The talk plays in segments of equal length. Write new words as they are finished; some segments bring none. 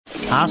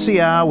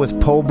RCR with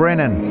Paul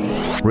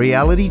Brennan,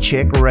 Reality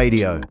Check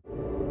Radio.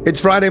 It's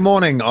Friday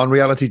morning on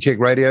Reality Check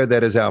Radio.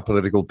 That is our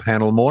political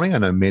panel morning. I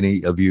know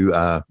many of you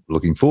are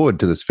looking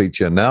forward to this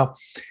feature now.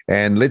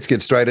 And let's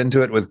get straight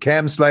into it with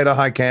Cam Slater.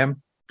 Hi,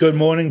 Cam. Good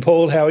morning,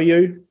 Paul. How are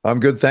you?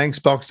 I'm good, thanks.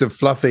 Box of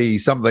fluffy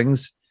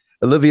somethings.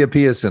 Olivia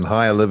Pierson.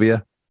 Hi,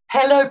 Olivia.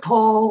 Hello,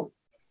 Paul.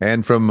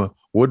 And from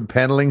Wood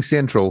Paneling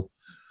Central,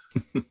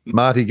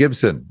 Marty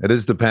Gibson. It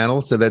is the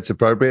panel, so that's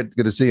appropriate.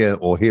 Good to see you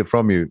or hear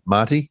from you,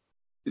 Marty.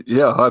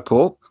 Yeah, hi,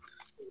 Paul.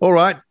 All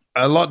right,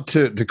 a lot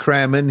to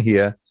cram in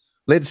here.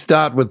 Let's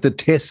start with the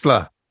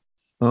Tesla.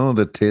 Oh,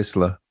 the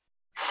Tesla.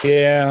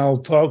 Yeah,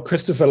 Paul,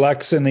 Christopher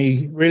Luxon,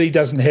 he really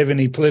doesn't have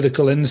any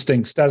political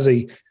instincts, does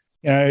he?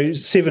 You know,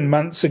 7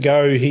 months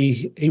ago,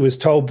 he was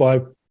told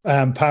by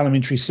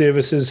Parliamentary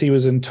Services he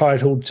was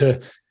entitled to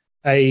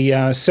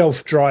a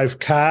self-drive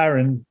car,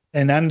 and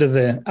under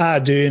the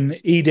Ardern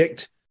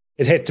edict,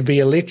 it had to be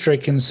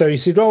electric. And so he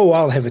said, "Oh,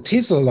 I'll have a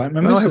Tesla like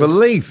my missus." I'll have a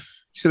Leaf.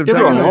 Should have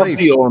taken a Leaf.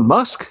 Elon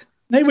Musk.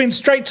 They went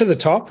straight to the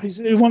top.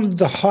 He wanted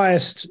the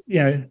highest,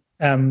 the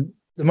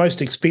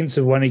most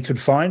expensive one he could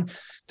find.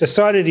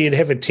 Decided he'd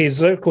have a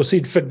Tesla. Of course,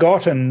 he'd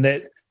forgotten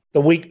that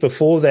the week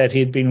before that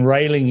he'd been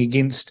railing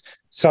against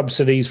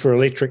subsidies for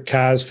electric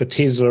cars for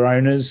Tesla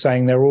owners,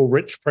 saying they're all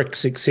rich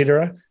pricks,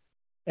 etc.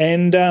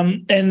 And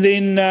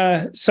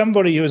then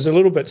somebody who was a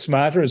little bit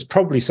smarter, is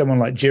probably someone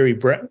like Jerry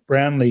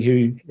Brownlee,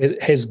 who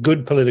has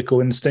good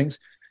political instincts,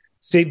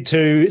 said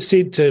to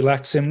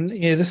Luxon,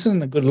 "Yeah, this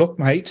isn't a good look,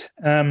 mate.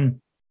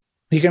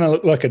 You're going to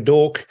look like a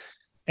dork,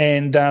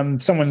 and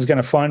someone's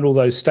going to find all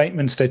those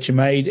statements that you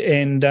made,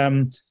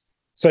 and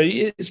so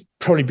it's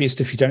probably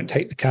best if you don't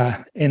take the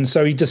car." And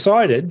so he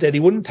decided that he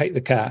wouldn't take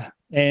the car.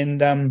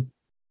 And,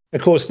 of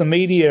course, the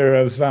media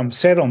have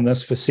sat on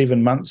this for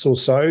 7 months or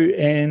so,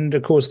 and,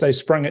 of course, they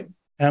sprung it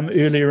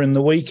earlier in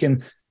the week,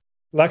 and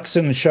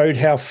Luxon showed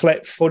how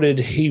flat-footed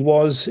he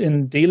was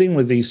in dealing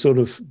with these sort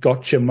of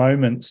gotcha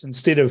moments.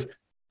 Instead of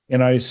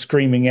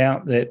screaming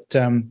out that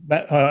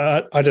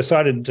I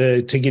decided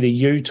to get a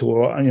Ute,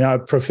 or I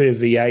prefer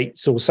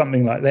V8s or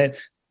something like that.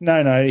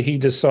 No,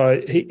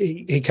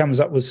 he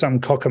comes up with some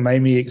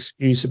cockamamie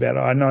excuse about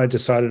it. I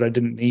decided I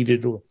didn't need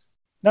it, or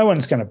no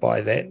one's going to buy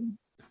that.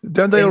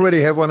 Don't they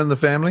already have one in the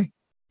family?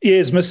 Yeah,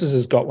 his missus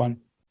has got one.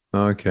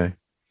 Okay.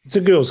 It's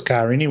a girl's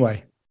car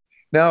anyway.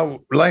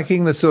 Now,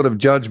 lacking the sort of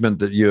judgment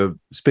that you're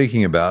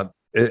speaking about,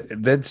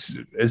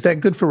 is that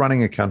good for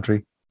running a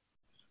country?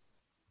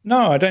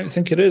 No, I don't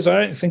think it is.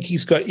 I don't think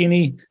he's got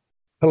any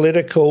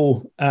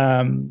political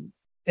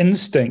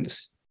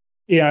instincts.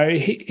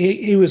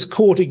 He was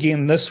caught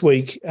again this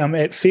week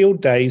at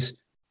field days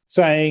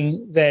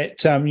saying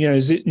that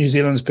New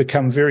Zealand's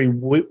become very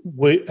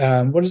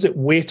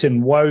wet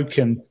and woke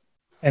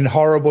and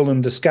horrible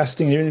and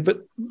disgusting and everything.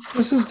 But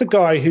this is the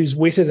guy who's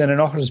wetter than an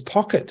otter's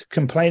pocket,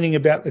 complaining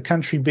about the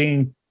country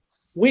being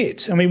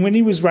wet. I mean, when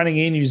he was running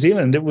Air New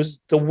Zealand, it was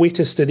the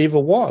wettest it ever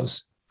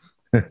was,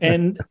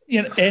 and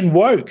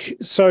woke.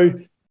 So,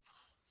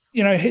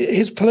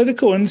 his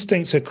political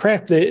instincts are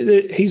crap.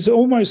 He's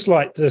almost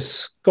like the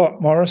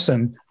Scott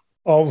Morrison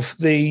of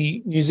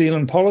the New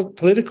Zealand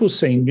political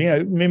scene.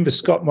 Remember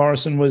Scott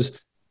Morrison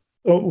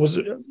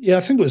I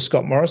think it was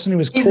Scott Morrison.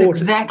 He's caught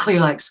exactly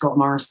like Scott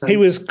Morrison. He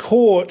was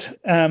caught,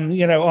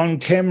 on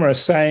camera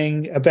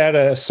saying about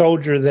a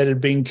soldier that had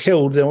been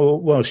killed.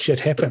 Well, shit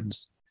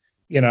happens,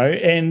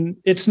 and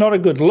it's not a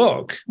good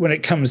look when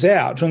it comes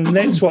out. And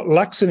that's what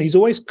Luxon. He's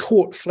always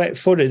caught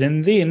flat-footed,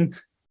 and then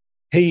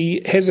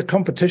he has a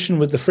competition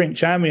with the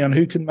French army on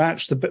who can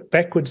march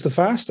backwards the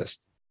fastest.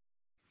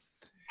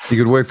 You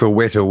could work for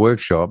Weta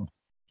Workshop.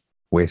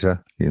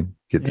 Weta, you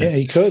get that? Yeah,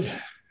 he could.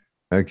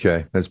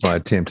 Okay, that's my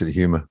attempt at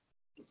humour.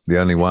 The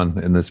only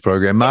one in this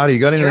program. Marty, you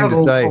got anything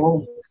to say?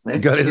 You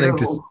got anything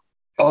to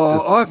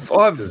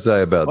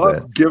say about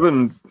that? I've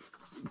given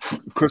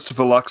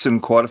Christopher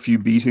Luxon quite a few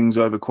beatings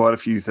over quite a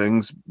few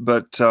things,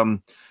 but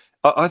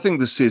I think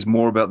this says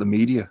more about the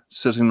media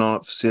sitting on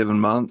it for 7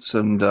 months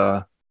and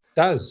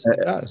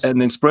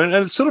and then spreading.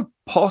 And it's sort of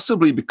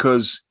possibly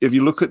because if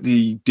you look at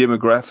the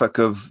demographic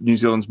of New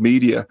Zealand's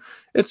media,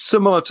 it's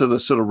similar to the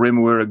sort of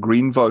Remuera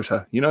Green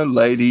voter,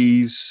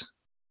 ladies,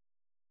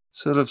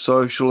 sort of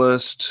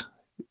socialist.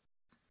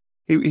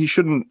 He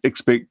shouldn't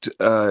expect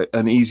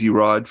an easy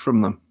ride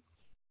from them.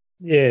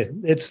 Yeah,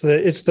 it's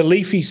the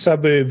leafy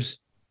suburbs,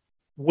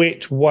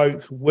 wet,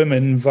 woke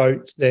women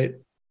vote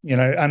that,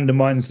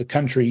 undermines the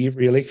country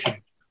every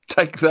election.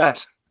 Take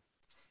that.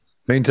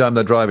 Meantime,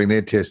 they're driving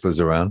their Teslas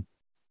around.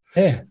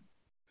 Yeah.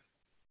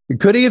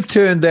 Could he have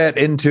turned that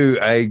into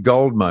a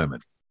gold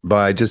moment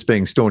by just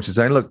being staunch and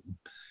saying, look,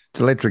 it's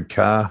an electric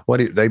car.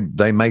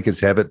 They make us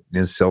have it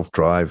in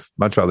self-drive.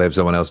 Much rather have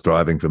someone else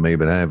driving for me,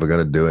 but hey, if we're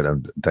going to do it,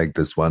 I'll take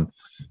this one.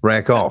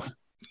 Rack off.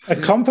 A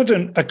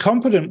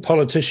competent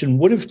politician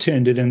would have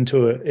turned it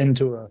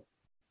into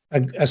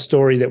a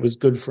story that was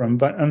good for him.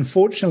 But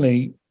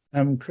unfortunately,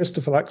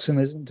 Christopher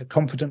Luxon isn't a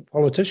competent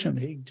politician.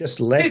 He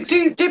just lacks.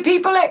 Do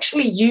people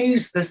actually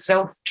use the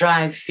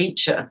self-drive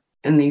feature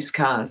in these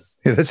cars?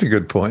 Yeah, that's a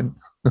good point.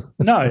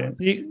 No,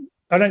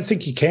 I don't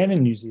think you can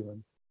in New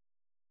Zealand.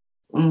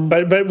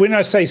 But when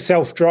I say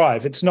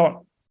self-drive, it's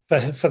not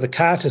for the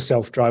car to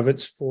self-drive.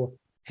 It's for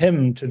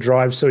him to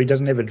drive, so he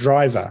doesn't have a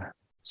driver.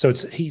 So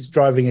he's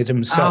driving it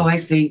himself. Oh, I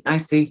see.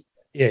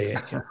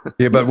 Yeah.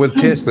 Yeah, but with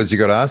Teslas, you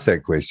got to ask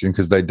that question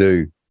because they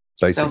do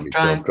basically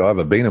self-drive.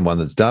 I've been in one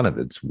that's done it.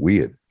 It's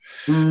weird.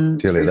 Tell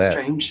you that.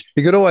 Strange.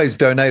 You could always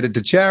donate it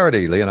to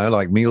charity,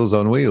 like Meals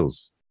on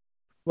Wheels.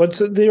 Well,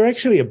 they're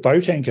actually a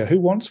boat anchor. Who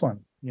wants one?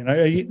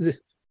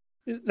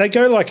 They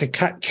go like a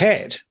cut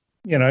cat,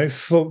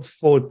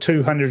 for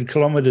 200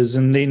 kilometres,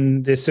 and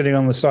then they're sitting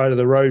on the side of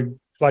the road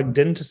plugged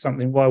into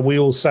something while we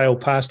all sail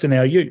past in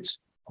our utes.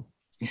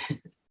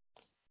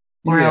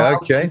 Yeah,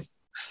 okay.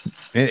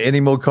 Any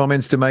more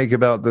comments to make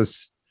about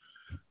this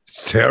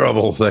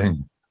terrible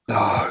thing?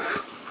 No.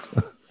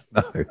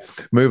 No.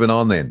 Moving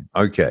on then.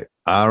 Okay.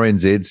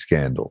 RNZ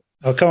scandal.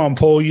 Oh, come on,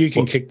 Paul. You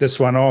can kick this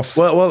one off.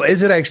 Well,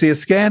 is it actually a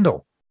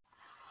scandal?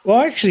 Well,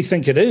 I actually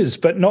think it is,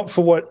 but not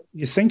for what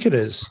you think it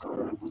is.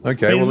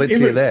 Okay, well, let's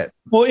hear that.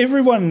 Well,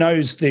 everyone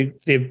knows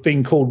they've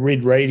been called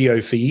Red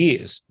Radio for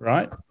years,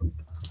 right?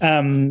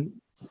 And,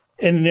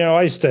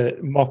 I used to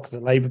mock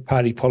the Labor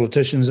Party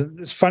politicians.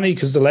 It's funny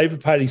because the Labor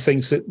Party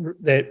thinks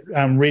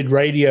that Red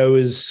Radio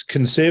is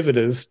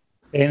conservative,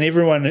 and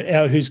everyone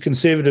who's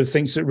conservative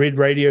thinks that Red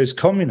Radio is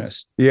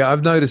communist. Yeah,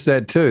 I've noticed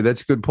that too.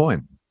 That's a good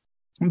point.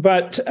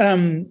 But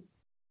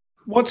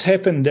what's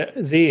happened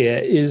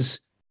there is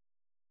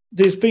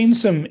there's been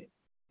some,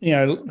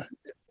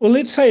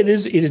 let's say it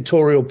is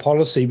editorial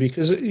policy,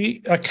 because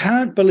I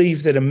can't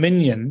believe that a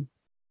minion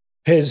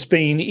has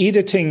been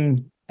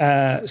editing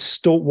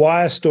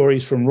wire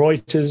stories from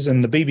Reuters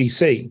and the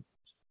BBC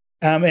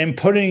and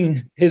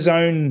putting his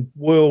own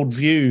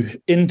worldview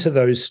into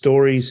those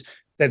stories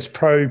that's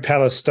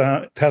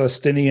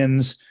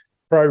pro-Palestinians,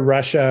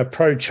 pro-Russia,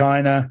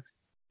 pro-China.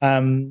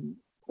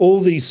 All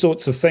these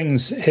sorts of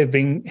things have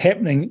been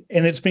happening,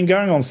 and it's been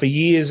going on for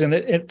years, and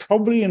it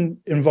probably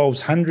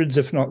involves hundreds,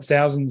 if not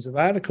thousands, of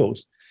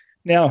articles.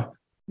 Now,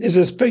 there's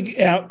this big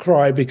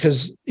outcry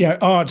because,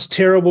 it's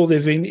terrible.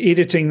 They've been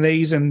editing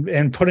these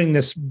and putting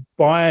this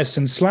bias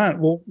and slant.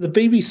 Well, the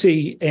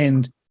BBC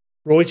and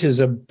Reuters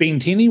are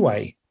bent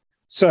anyway.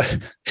 So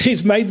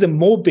he's made them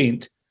more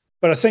bent.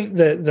 But I think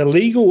the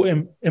legal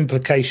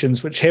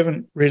implications, which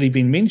haven't really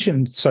been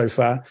mentioned so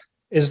far,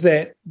 is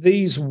that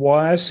these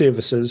wire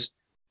services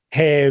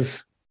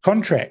have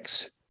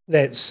contracts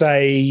that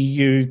say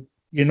you're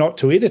not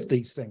to edit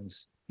these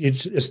things.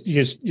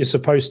 You're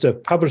supposed to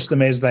publish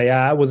them as they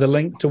are with a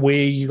link to where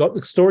you got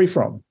the story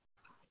from.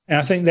 And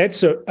I think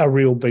that's a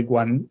real big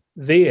one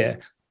there.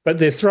 But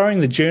they're throwing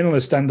the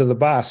journalist under the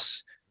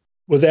bus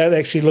without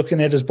actually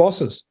looking at his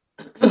bosses.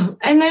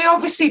 And they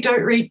obviously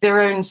don't read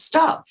their own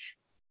stuff.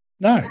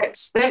 No.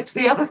 That's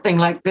the other thing.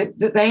 Like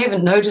that they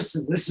haven't noticed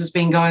that this has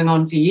been going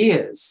on for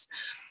years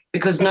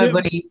because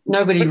nobody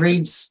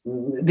reads.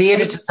 The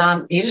editors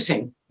aren't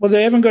editing. Well,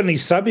 they haven't got any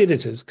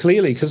sub-editors,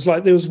 clearly, because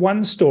there was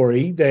one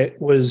story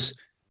that was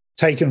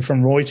taken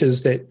from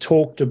Reuters that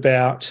talked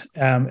about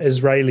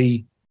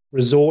Israeli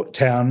resort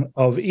town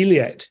of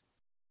Eilat.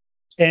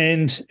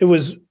 And it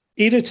was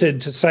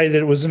edited to say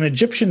that it was an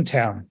Egyptian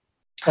town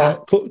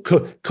called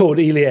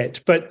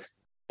Eilat. But,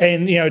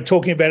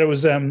 talking about it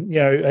was, there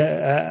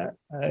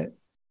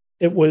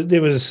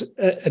was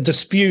a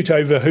dispute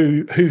over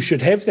who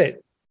should have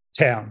that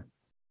town.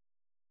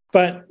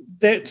 But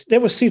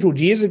that was settled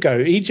years ago.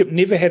 Egypt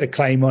never had a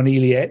claim on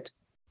Eilat.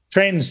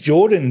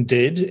 Transjordan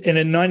did, and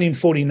in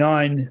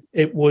 1949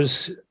 it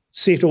was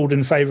settled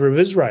in favour of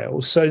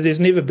Israel. So there's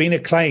never been a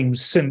claim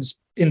since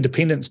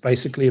independence,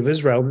 basically, of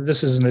Israel that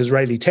this is an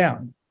Israeli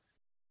town.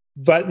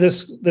 But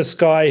this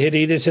guy had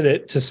edited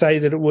it to say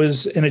that it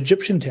was an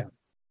Egyptian town.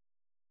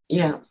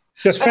 Yeah,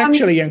 just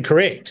factually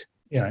incorrect.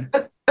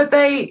 But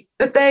I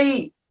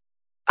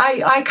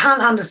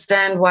can't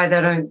understand why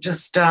they don't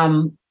just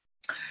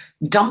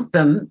dump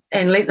them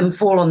and let them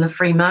fall on the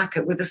free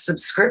market with a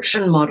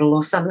subscription model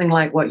or something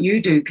like what you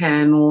do,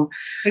 Cam, or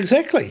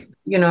exactly,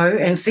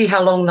 and see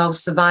how long they'll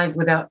survive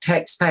without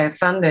taxpayer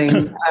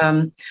funding.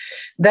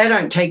 They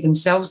don't take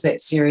themselves that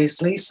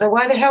seriously, so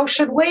why the hell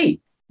should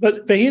we?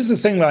 But here's the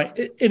thing,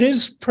 it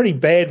is pretty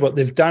bad what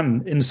they've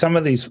done in some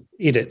of these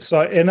edits.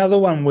 Another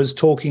one was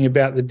talking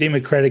about the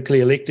democratically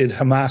elected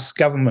Hamas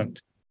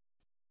government,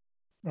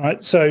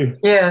 right? So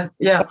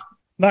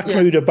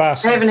Mahmoud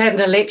Abbas. They haven't had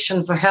an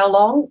election for how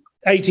long?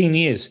 18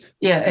 years.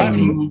 Yeah,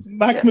 18 years.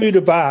 Mahmoud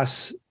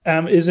Abbas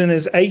is in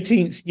his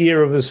 18th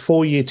year of his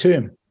 4-year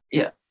term.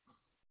 Yeah.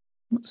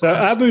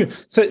 So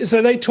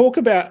so they talk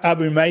about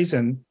Abu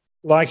Mazen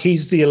like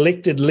he's the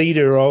elected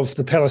leader of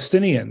the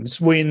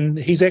Palestinians when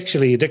he's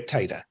actually a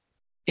dictator.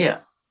 Yeah.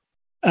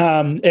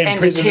 And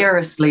a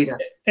terrorist leader.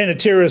 And a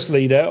terrorist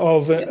leader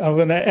of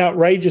an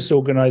outrageous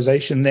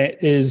organisation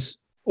that is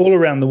all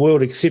around the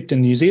world except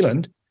in New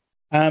Zealand,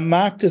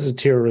 marked as a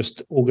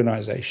terrorist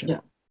organisation. Yeah.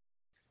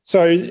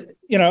 So,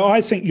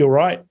 I think you're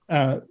right,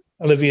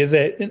 Olivia,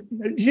 that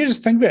you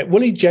just think about it.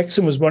 Willie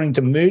Jackson was wanting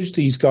to merge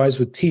these guys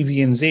with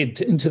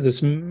TVNZ into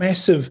this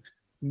massive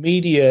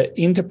media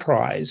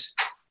enterprise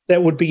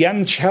that would be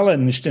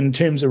unchallenged in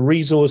terms of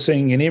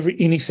resourcing and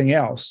anything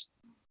else.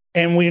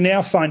 And we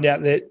now find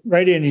out that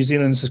Radio New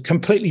Zealand is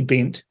completely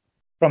bent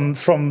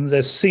from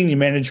the senior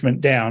management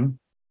down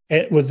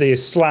with their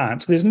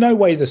slant. There's no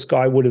way this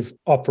guy would have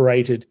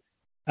operated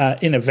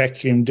in a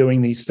vacuum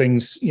doing these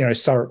things,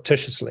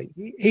 surreptitiously.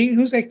 He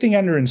was acting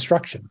under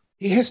instruction.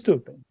 He has to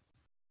have been.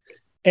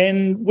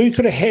 And we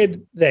could have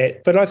had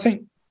that, but I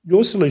think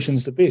your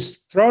solution's the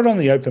best. Throw it on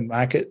the open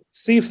market,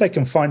 see if they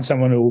can find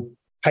someone who will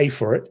pay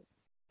for it,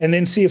 and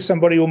then see if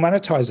somebody will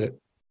monetize it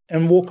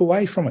and walk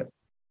away from it.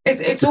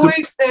 It's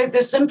always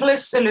the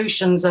simplest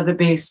solutions are the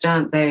best,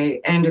 aren't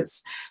they? And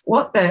it's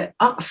what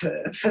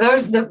for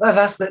those of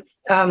us that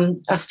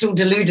are still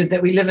deluded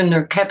that we live in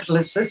a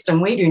capitalist system,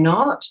 we do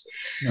not.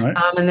 Right.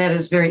 And that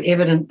is very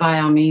evident by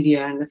our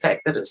media and the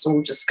fact that it's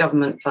all just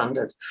government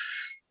funded.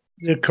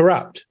 They're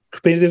corrupt.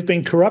 They've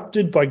been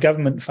corrupted by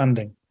government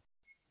funding.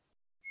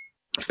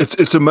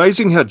 It's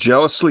amazing how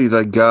jealously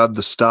they guard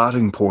the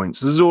starting points.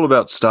 This is all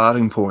about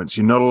starting points.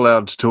 You're not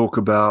allowed to talk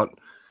about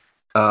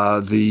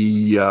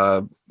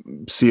the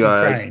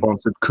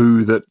CIA-sponsored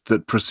coup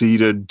that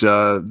preceded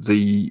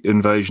the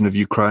invasion of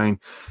Ukraine.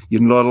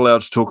 You're not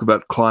allowed to talk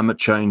about climate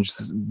change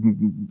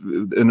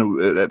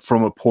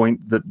from a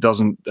point that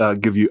doesn't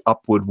give you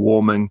upward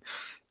warming.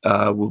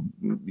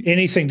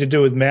 Anything to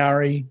do with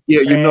Maori?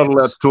 Yeah, you're not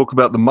allowed to talk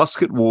about the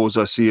musket wars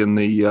I see in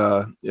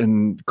the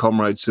in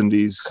Comrade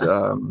Cindy's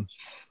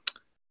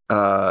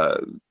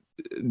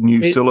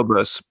new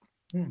syllabus.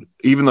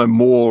 Even though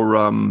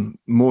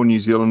more New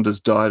Zealanders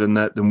died in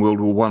that than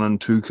World War I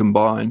and II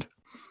combined,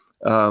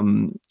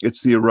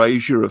 it's the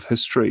erasure of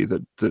history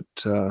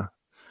that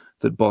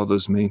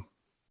bothers me.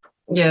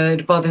 Yeah,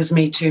 it bothers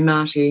me too,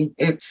 Marty.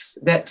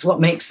 That's what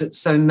makes it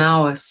so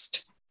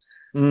Maoist,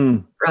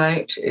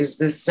 right? Is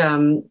this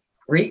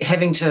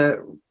having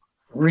to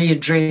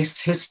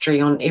readdress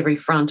history on every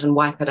front and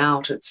wipe it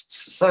out? It's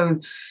so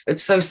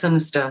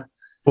sinister.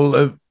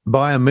 Well,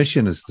 by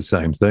omission is the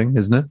same thing,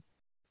 isn't it?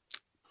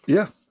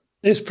 Yeah.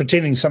 It's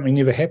pretending something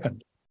never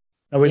happened.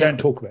 No, we don't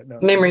talk about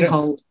that. Memory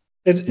hold.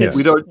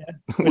 We don't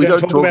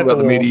talk about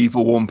the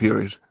medieval warm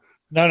period.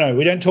 No,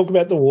 we don't talk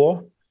about the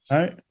war.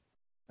 No.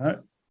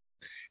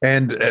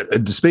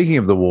 And speaking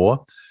of the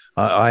war,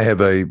 I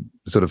have a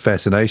sort of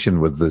fascination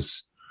with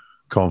this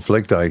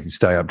conflict. I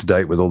stay up to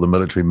date with all the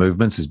military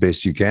movements as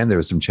best you can. There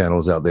are some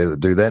channels out there that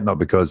do that, not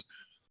because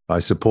I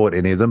support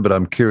any of them, but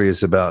I'm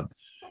curious about,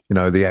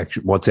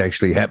 what's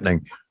actually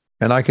happening.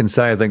 And I can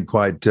say, I think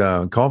quite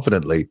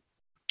confidently,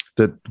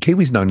 that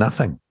Kiwis know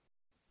nothing.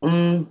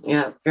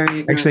 Yeah,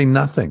 very actually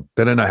nothing.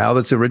 They don't know how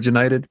that's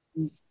originated.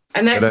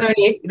 And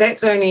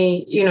that's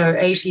only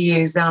 80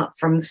 years out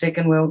from the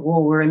Second World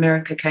War, where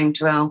America came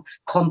to our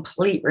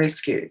complete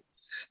rescue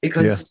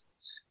because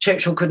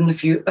Churchill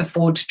couldn't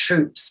afford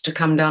troops to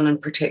come down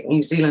and protect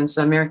New Zealand,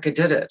 so America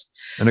did it.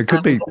 And it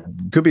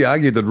could be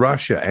argued that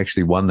Russia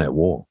actually won that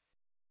war,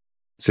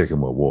 Second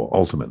World War,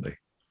 ultimately.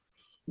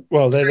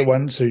 Well, they're the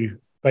ones who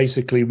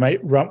basically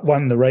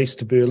won the race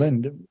to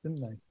Berlin,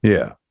 didn't they?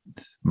 Yeah.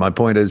 My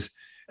point is,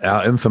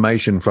 our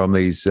information from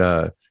these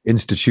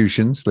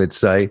institutions, let's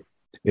say,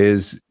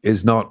 is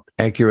not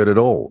accurate at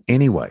all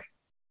anyway.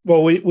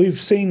 Well, we've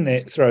seen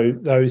that through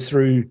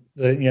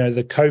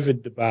the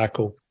COVID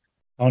debacle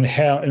on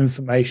how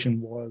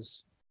information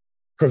was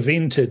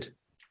prevented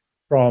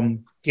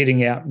from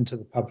getting out into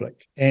the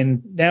public.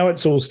 And now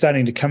it's all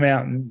starting to come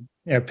out, and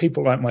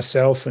people like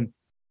myself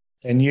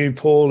and you,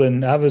 Paul,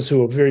 and others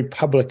who are very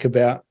public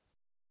about,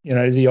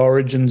 the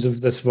origins of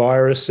this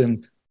virus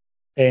and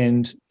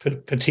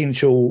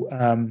potential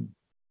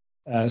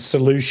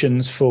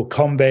solutions for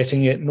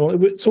combating it, and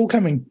all. It's all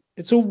coming.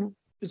 It's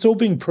all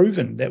being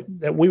proven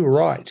that we were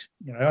right.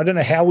 I don't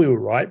know how we were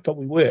right, but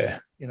we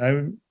were.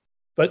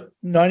 But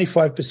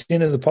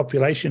 95% of the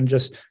population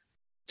just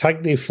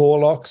tugged their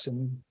forelocks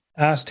and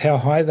asked how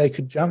high they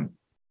could jump.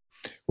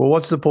 Well,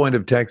 what's the point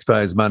of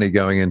taxpayers' money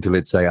going into,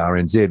 let's say,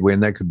 RNZ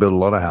when they could build a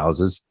lot of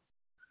houses?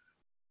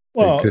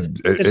 Well,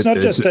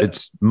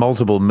 it's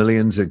multiple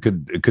millions. It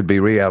could be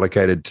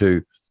reallocated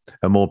to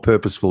a more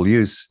purposeful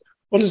use.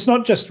 Well, it's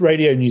not just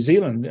Radio New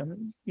Zealand.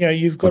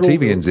 You've got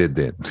TVNZ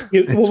then.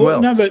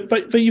 No,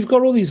 but you've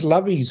got all these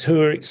lovies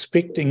who are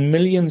expecting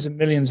millions and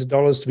millions of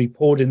dollars to be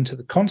poured into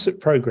the concert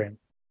program.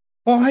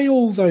 Buy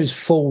all those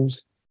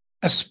fools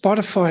a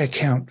Spotify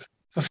account,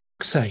 for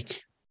fuck's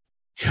sake.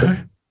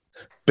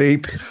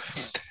 Beep.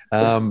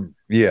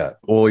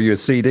 Or your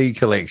CD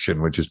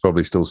collection, which is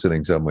probably still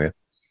sitting somewhere.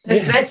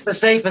 That's the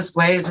safest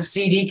way, is a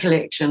CD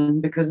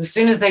collection, because as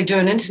soon as they do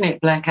an internet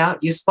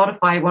blackout, your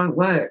Spotify won't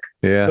work.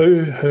 Yeah.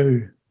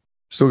 Boo-hoo.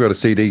 Still got a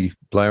CD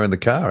player in the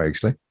car,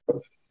 actually.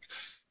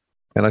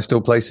 And I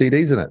still play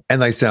CDs in it.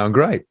 And they sound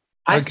great.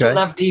 I still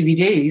love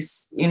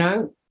DVDs,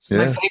 It's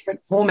my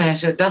favorite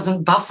format. It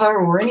doesn't buffer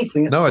or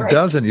anything. It's great. It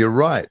doesn't. You're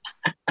right.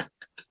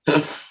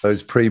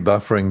 Those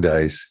pre-buffering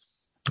days.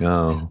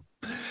 Oh.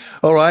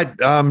 All right.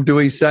 Do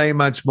we say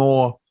much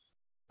more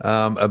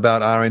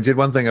about RNZ?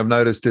 One thing I've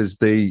noticed is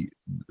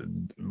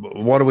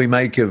what do we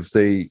make of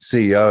the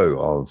CEO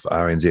of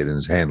RNZ and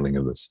his handling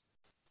of this?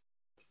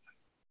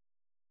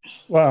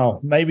 Well,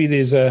 maybe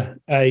there's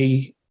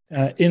a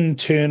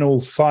internal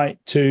fight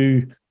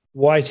to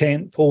white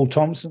ant Paul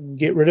Thompson,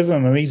 get rid of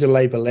him. I mean, he's a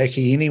Labour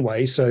lackey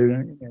anyway,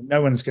 so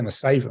no one's going to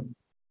save him.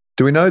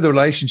 Do we know the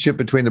relationship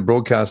between the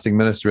broadcasting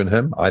minister and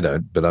him? I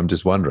don't, but I'm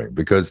just wondering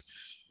because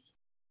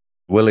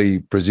Willie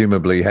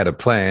presumably had a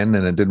plan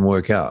and it didn't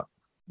work out.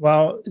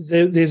 Well,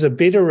 there's a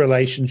better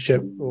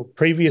relationship or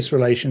previous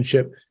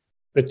relationship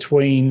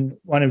between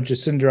one of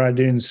Jacinda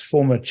Ardern's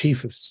former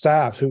chief of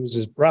staff, who was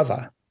his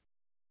brother,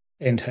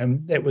 and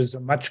him. That was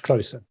much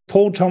closer.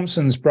 Paul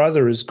Thompson's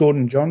brother is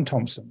Gordon John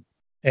Thompson,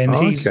 and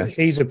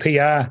he's a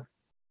PR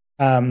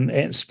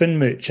and spin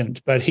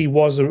merchant, but he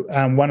was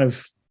one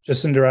of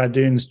Jacinda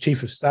Ardern's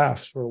chief of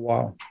staff for a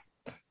while.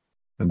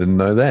 I didn't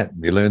know that.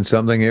 You learn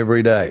something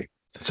every day.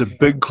 It's a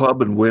big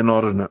club and we're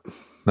not in it.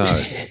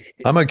 No,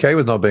 I'm okay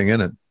with not being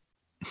in it.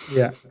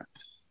 Yeah.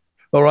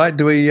 All right.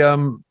 Do we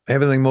have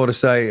anything more to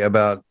say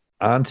about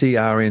Auntie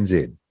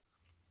RNZ?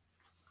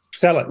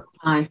 Sell it.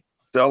 Aye.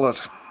 Sell it.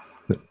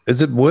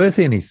 Is it worth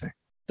anything?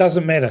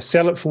 Doesn't matter.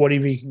 Sell it for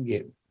whatever you can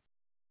get.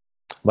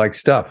 Like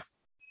stuff?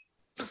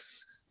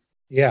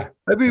 Yeah.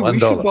 Maybe $1. we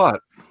should buy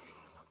it.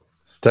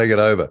 Take it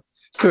over.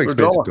 It's too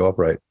expensive $1. to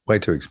operate. Way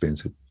too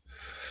expensive.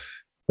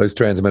 Those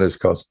transmitters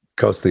cost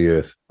the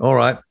earth. All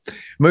right.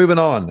 Moving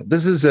on.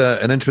 This is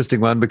an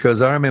interesting one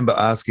because I remember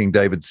asking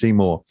David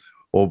Seymour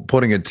or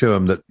putting it to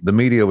him that the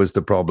media was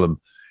the problem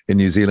in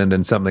New Zealand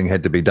and something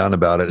had to be done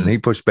about it. And he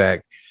pushed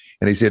back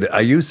and he said,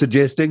 are you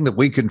suggesting that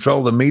we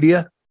control the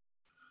media?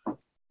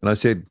 And I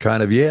said,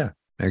 kind of, yeah,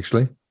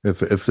 actually.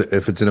 If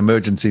it's an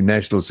emergency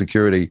national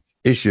security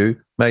issue,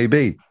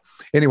 maybe.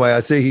 Anyway, I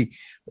see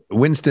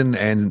Winston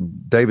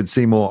and David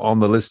Seymour on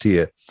the list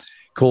here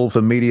call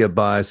for media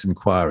bias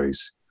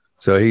inquiries.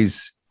 So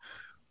he's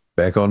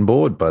back on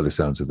board by the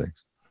sounds of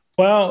things.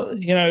 Well,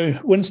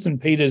 Winston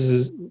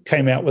Peters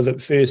came out with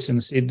it first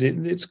and said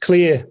it's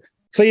clear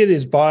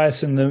there's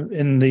bias in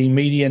the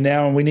media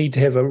now, and we need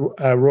to have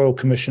a Royal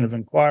Commission of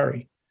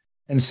Inquiry.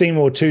 And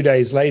Seymour 2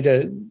 days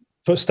later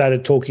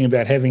started talking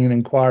about having an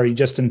inquiry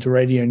just into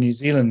Radio New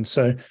Zealand.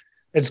 So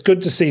it's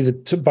good to see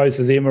that both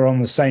of them are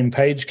on the same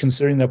page,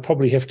 considering they'll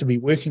probably have to be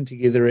working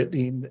together at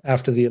the end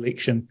after the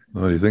election.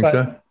 Oh, do you think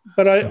so?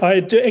 But I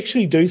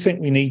do think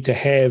we need to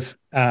have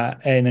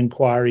an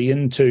inquiry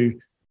into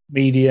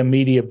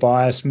media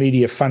bias,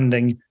 media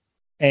funding,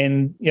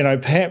 and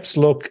perhaps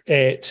look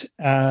at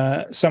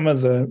some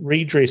of the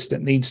redress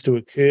that needs to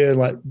occur,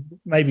 like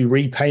maybe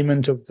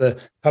repayment of the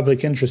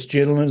Public Interest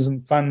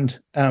Journalism Fund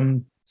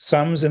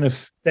sums. And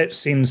if that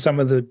sends some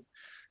of the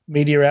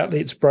media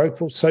outlets broke,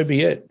 well, so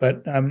be it.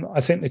 But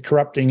I think the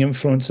corrupting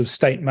influence of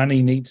state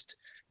money needs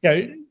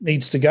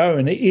to go.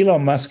 And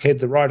Elon Musk had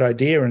the right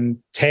idea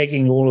in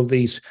tagging all of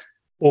these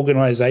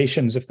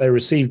organizations, if they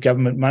receive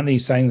government money,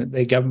 saying that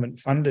they're government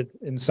funded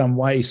in some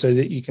way, so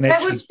that you can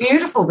actually... That was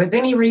beautiful, but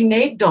then he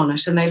reneged on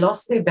it and they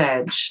lost their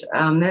badge.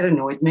 That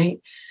annoyed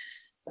me.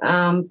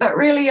 But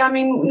really,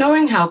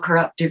 knowing how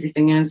corrupt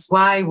everything is,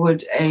 why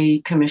would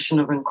a commission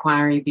of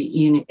inquiry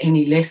be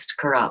any less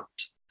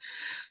corrupt?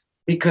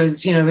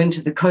 Because,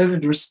 into the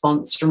COVID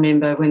response,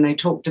 remember when they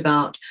talked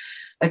about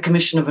a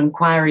commission of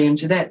inquiry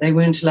into that, they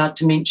weren't allowed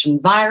to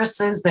mention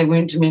viruses, they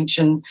weren't to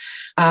mention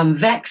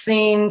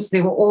vaccines.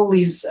 There were all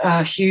these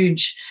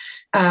huge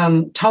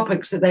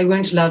topics that they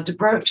weren't allowed to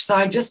broach. So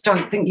I just don't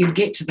think you'd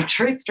get to the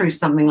truth through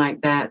something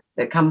like that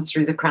comes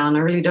through the Crown. I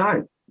really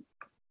don't.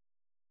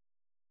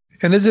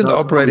 And isn't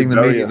operating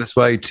the media this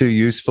way too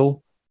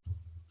useful?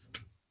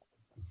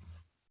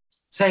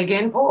 Say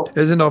again, Paul?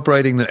 Isn't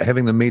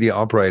having the media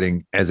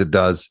operating as it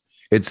does,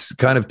 it's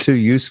kind of too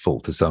useful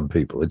to some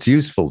people. It's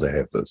useful to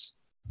have this.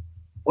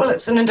 Well,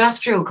 it's an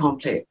industrial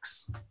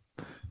complex.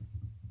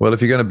 Well,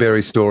 if you're going to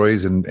bury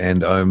stories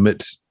and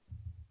omit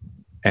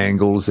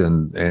angles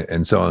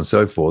and so on and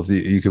so forth,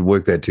 you can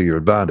work that to your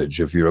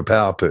advantage if you're a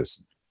power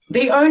person.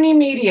 The only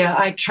media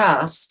I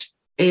trust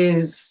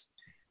is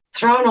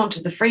thrown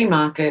onto the free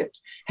market,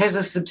 has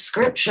a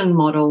subscription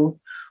model,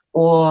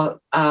 or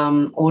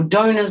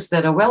donors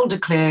that are well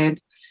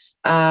declared,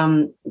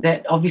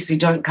 that obviously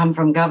don't come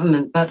from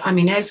government. But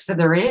as for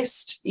the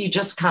rest, you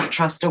just can't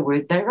trust a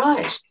word they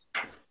write.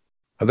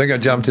 I think I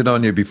jumped in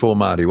on you before,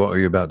 Marty. What were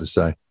you about to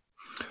say?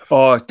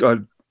 Oh,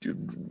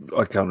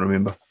 I can't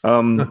remember.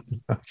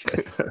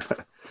 Okay.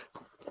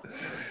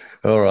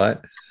 All right.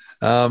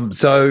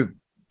 So,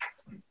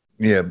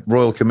 yeah,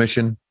 Royal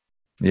Commission.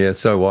 Yeah,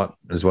 so what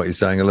is what you're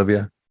saying,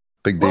 Olivia?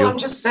 Big deal. Well, I'm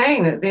just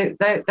saying that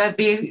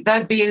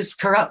they'd be as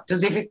corrupt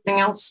as everything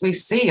else we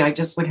see. I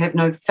just would have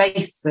no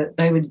faith that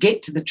they would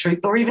get to the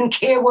truth or even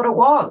care what it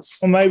was.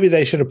 Well, maybe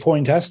they should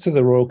appoint us to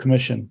the Royal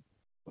Commission.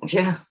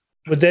 Yeah.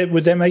 Would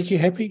that make you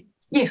happy?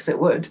 Yes, it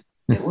would.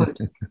 It would.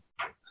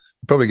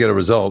 Probably get a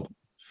result.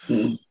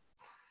 Mm.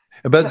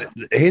 But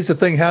here's the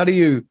thing. How do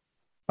you,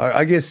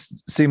 I guess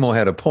Seymour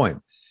had a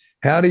point.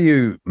 How do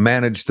you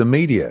manage the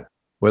media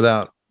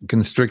without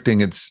constricting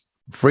its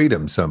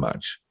freedom so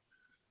much?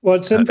 Well,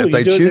 it's simple. If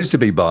they choose to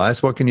be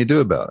biased, what can you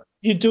do about it?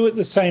 You do it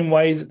the same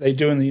way that they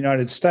do in the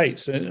United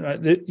States.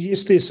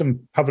 Yes, there's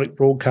some public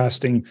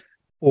broadcasting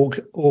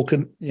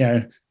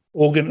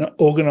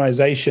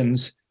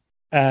organizations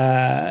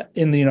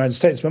in the United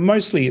States, but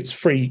mostly it's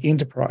free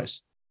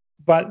enterprise.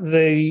 But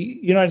the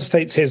United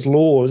States has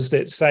laws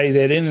that say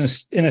that in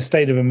a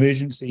state of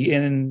emergency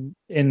and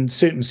in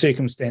certain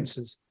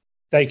circumstances,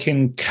 they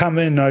can come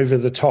in over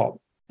the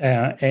top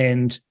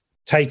and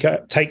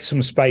take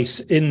some space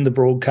in the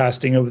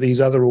broadcasting of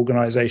these other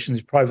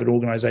organizations, private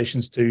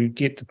organizations, to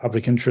get the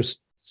public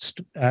interest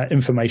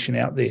information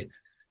out there.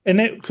 And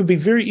that could be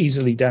very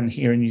easily done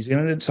here in New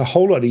Zealand. It's a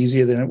whole lot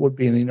easier than it would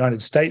be in the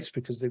United States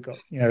because they've got,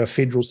 a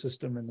federal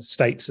system and the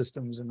state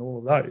systems and all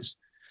of those.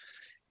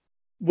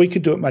 We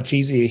could do it much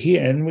easier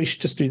here, and we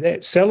should just do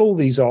that. Sell all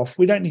these off.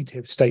 We don't need to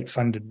have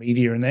state-funded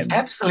media and that.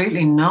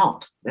 Absolutely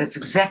not. That's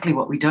exactly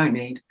what we don't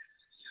need.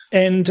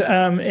 And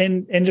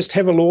just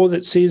have a law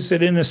that says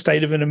that in a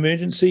state of an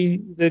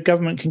emergency, the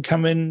government can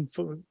come in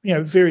for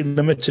very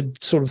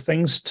limited sort of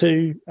things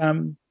to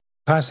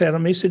pass out a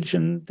message,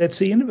 and that's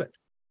the end of it.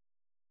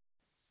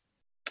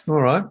 All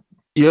right.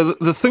 Yeah,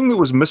 the thing that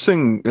was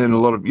missing in a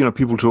lot of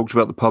people talked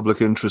about the Public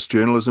Interest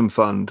Journalism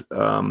Fund.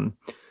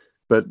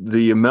 But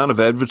the amount of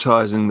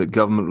advertising that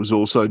government was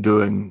also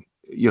doing,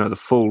 the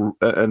full,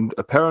 and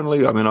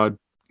apparently,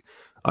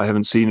 I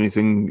haven't seen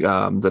anything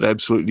that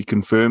absolutely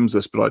confirms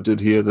this, but I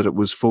did hear that it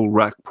was full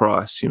rack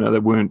price. They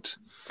weren't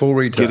full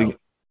retail.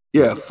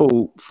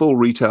 Full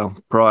retail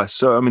price.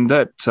 So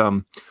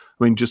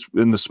just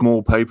in the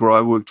small paper I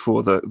worked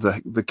for,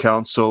 the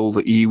council,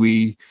 the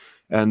iwi,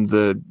 and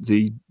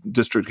the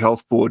district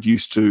health board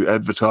used to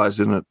advertise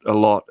in it a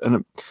lot,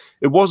 and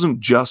it wasn't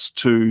just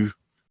to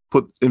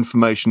put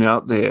information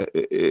out there.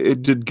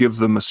 It did give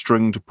them a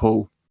string to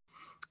pull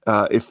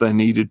if they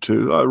needed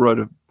to. I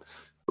wrote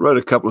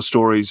a couple of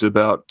stories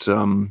about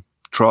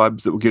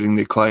tribes that were getting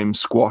their claims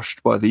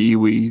squashed by the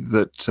iwi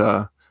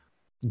that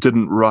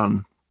didn't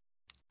run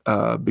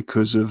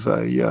because of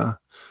a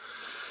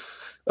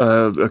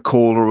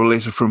call or a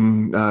letter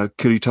from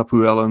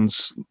Kiritapu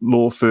Allen's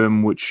law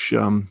firm, which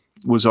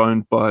was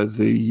owned by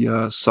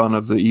the son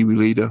of the iwi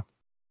leader.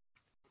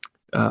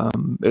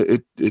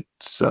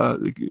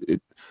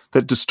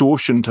 That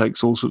distortion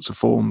takes all sorts of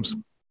forms.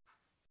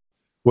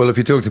 Well, if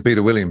you talk to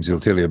Peter Williams, he'll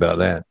tell you about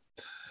that.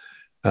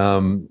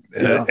 And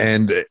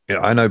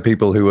I know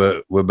people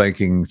who were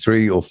making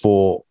 3 or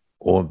 4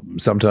 or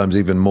sometimes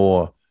even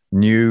more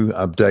new,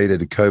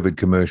 updated COVID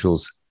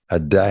commercials a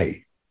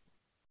day.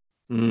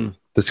 The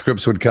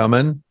scripts would come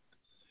in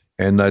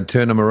and they'd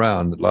turn them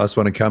around. The last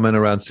one would come in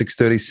around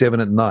 6:37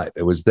 at night.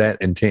 It was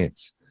that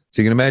intense.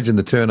 So you can imagine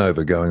the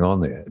turnover going on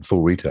there at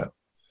full retail.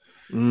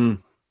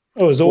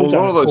 It was all a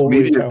lot of those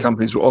media retail.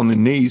 companies were on their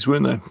knees,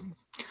 weren't they?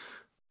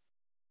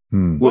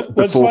 But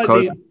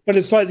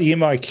it's like the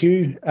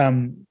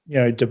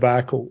MIQ,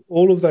 debacle.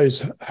 All of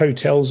those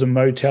hotels and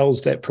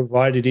motels that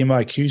provided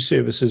MIQ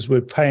services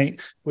were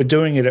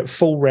doing it at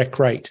full rack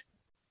rate.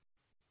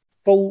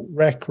 Full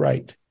rack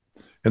rate.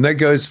 And that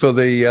goes for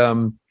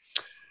the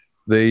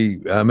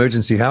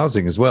emergency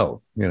housing as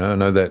well. I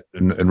know that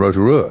in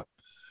Rotorua.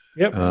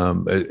 Yep.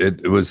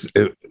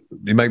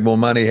 You make more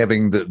money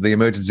having the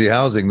emergency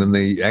housing than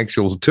the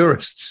actual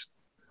tourists.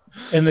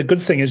 And the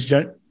good thing is,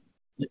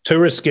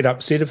 tourists get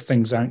upset if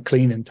things aren't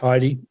clean and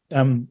tidy.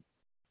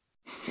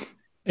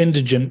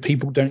 Indigent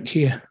people don't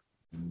care.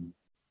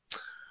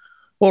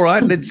 All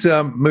right, let's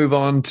move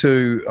on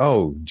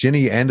to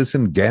Ginny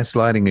Anderson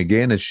gaslighting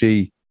again. Is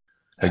she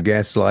a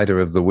Gaslighter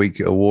of the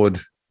Week award?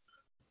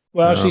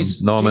 Well,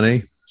 she's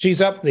nominee.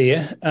 She's up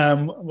there.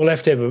 We'll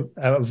have to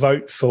have a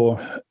vote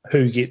for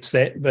who gets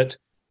that. But,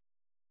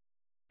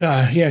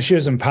 she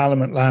was in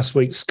Parliament last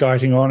week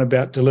skiting on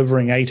about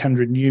delivering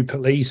 800 new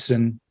police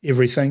and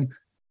everything.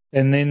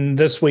 And then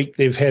this week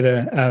they've had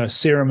a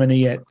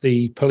ceremony at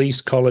the police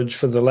college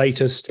for the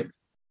latest.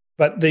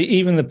 But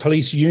even the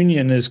police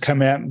union has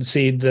come out and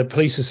said, the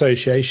police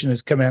association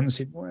has come out and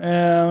said,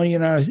 well,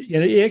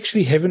 you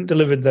actually haven't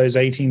delivered those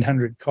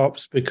 1,800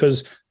 cops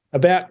because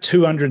about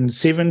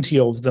 270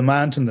 of them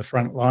aren't in the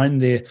front line.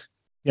 They're,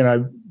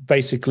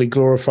 basically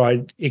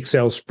glorified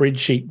Excel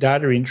spreadsheet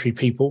data entry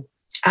people.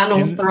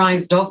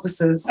 Unauthorized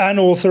officers.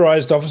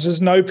 Unauthorized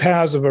officers, no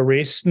powers of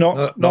arrest,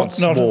 not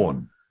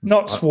sworn.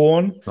 Not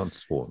sworn. Not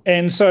sworn.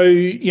 And so,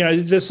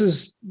 this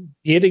is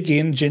yet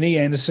again Ginny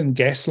Anderson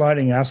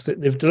gaslighting us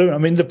that they've delivered. I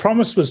mean, the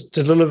promise was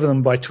to deliver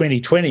them by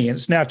 2020, and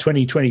it's now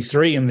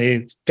 2023, and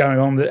they're going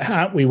on that,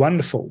 aren't we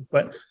wonderful?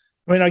 But,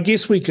 I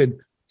guess we could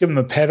give them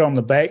a pat on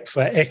the back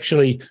for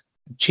actually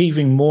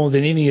achieving more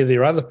than any of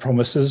their other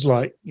promises,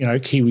 like,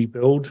 Kiwi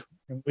Build.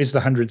 Where's the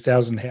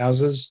 100,000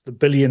 houses, the 1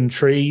 billion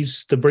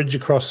trees, the bridge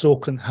across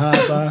Auckland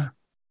Harbour,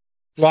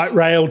 light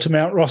rail to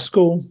Mount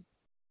Roskill?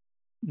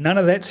 None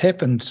of that's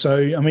happened.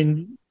 So,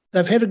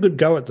 they've had a good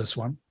go at this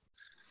one.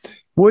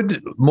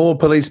 Would more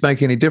police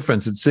make any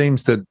difference? It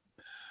seems that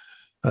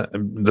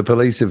the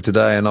police of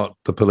today are not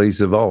the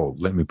police of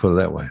old. Let me put it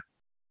that way.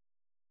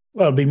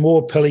 Well, it'd be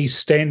more police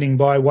standing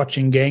by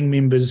watching gang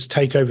members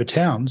take over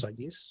towns, I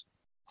guess.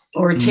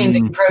 Or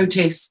attending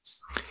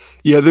protests.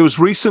 Yeah, there was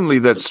recently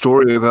that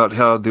story about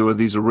how there were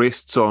these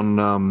arrests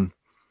on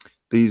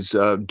these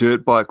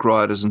dirt bike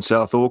riders in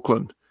South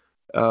Auckland.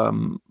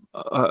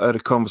 I had a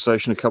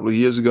conversation a couple of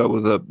years ago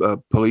with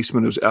a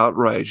policeman who was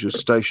outraged, who was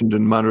stationed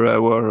in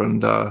Manarewa,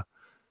 and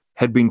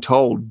had been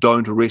told,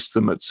 don't arrest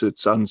them,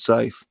 it's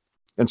unsafe.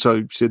 And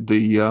so he said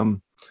the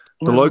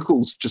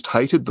locals just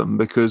hated them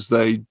because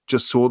they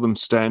just saw them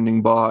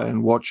standing by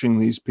and watching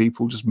these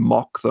people just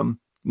mock them,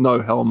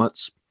 no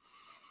helmets.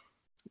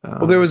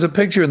 Well, there was a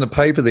picture in the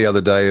paper the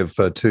other day of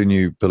 2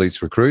 new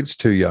police recruits,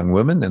 2 young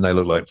women, and they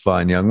look like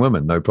fine young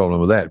women, no problem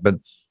with that. But,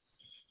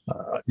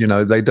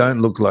 they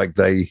don't look like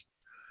they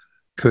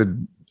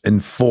could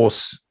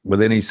enforce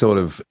with any sort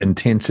of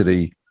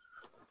intensity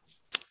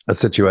a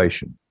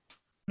situation.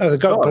 No, they've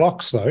got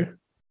Glocks, though.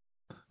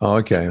 Oh,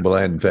 okay. Well,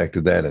 I hadn't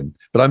factored that in.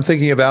 But I'm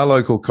thinking of our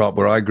local cop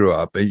where I grew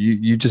up.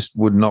 You just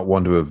would not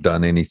want to have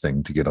done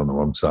anything to get on the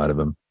wrong side of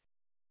him.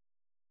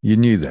 You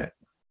knew that.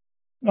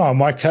 Oh,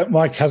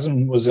 my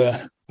cousin was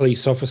a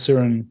police officer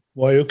in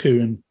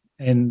Waiuku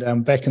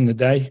and back in the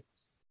day.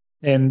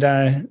 And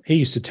he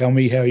used to tell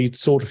me how he'd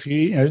sought a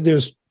few, there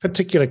was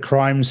particular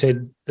crimes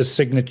had the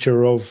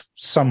signature of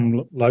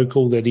some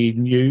local that he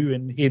knew,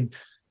 and he'd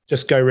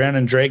just go around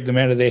and drag them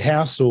out of their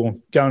house or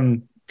go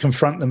and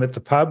confront them at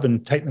the pub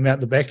and take them out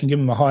the back and give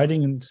them a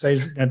hiding and say,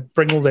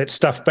 bring all that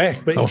stuff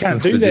back. But you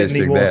can't do that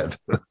anymore.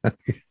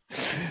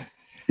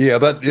 Yeah,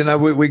 but,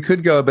 we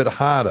could go a bit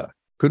harder,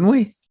 couldn't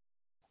we?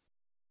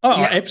 Oh,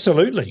 yeah.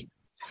 Absolutely.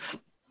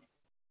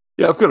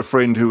 Yeah, I've got a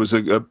friend who was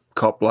a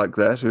cop like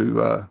that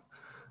who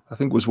I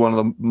think was one of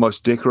the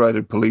most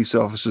decorated police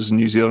officers in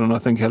New Zealand. I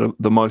think had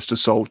the most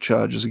assault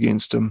charges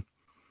against him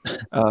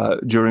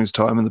during his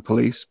time in the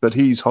police. But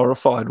he's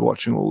horrified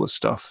watching all this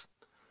stuff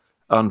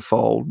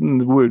unfold. And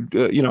the word,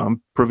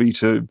 I'm privy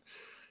to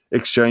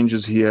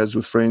exchanges he has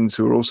with friends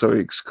who are also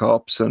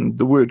ex-cops, and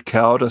the word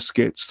cowardice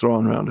gets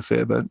thrown around a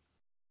fair bit.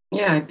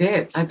 Yeah,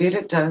 I bet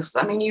it does.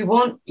 I mean,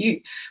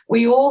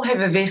 we all have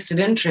a vested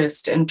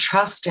interest in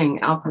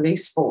trusting our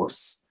police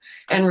force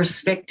and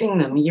respecting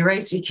them. You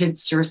raise your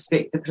kids to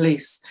respect the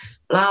police,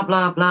 blah,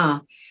 blah, blah.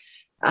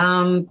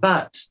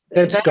 But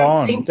that's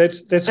gone.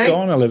 That's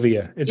gone,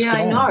 Olivia. It's gone.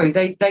 I know.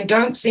 They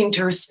don't seem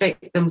to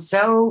respect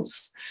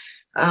themselves.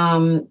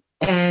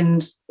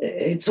 And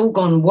it's all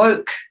gone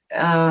woke,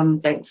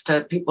 thanks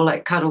to people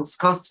like Cuddles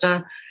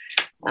Costa.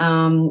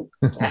 And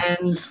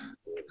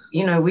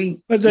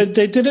But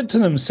they did it to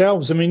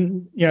themselves. I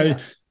mean, you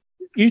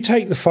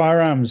take the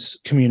firearms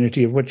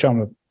community, of which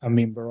I'm a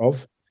member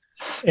of,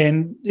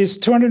 and there's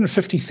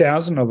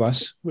 250,000 of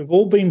us. We've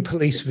all been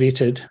police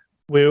vetted.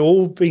 We're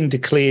all being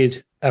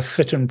declared a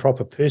fit and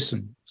proper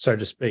person, so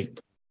to speak.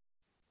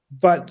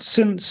 But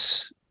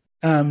since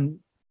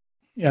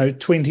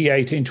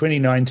 2018,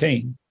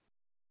 2019,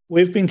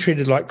 we've been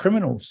treated like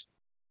criminals.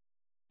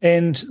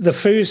 And the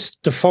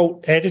first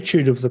default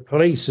attitude of the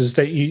police is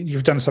that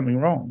you've done something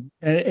wrong.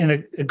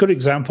 And a good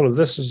example of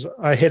this is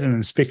I had an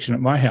inspection at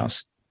my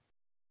house,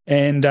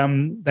 and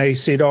they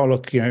said, oh,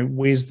 look,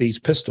 where's these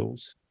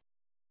pistols?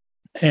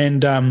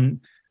 And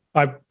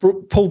I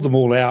pulled them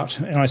all out,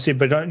 and I said,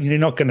 but you're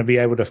not going to be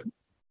able to,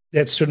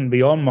 that shouldn't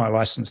be on my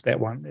license, that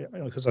one,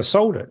 because I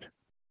sold it.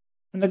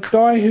 And the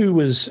guy who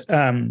was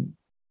doing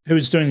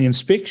the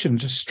inspection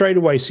just straight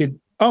away said,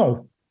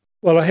 oh,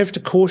 well, I have to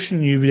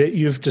caution you that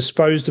you've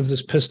disposed of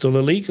this pistol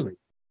illegally.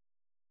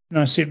 And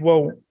I said,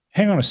 well,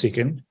 hang on a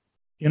second.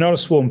 You're not a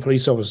sworn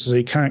police officer, so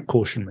you can't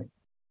caution me.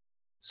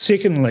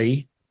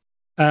 Secondly,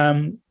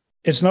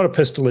 it's not a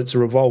pistol, it's a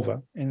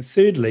revolver. And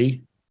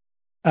thirdly,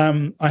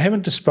 I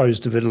haven't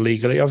disposed of it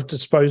illegally. I've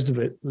disposed of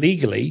it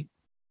legally.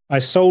 I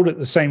sold it at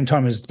the same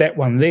time as that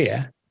one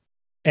there,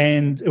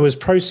 and it was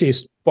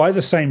processed by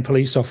the same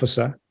police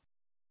officer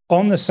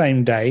on the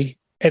same day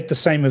at the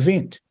same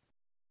event.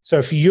 So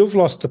if you've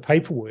lost the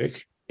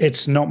paperwork,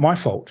 it's not my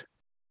fault.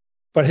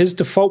 But his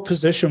default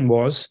position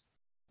was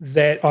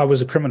that I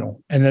was a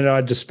criminal and that I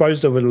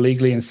disposed of it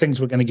illegally and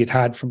things were going to get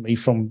hard for me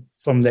from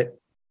that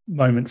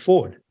moment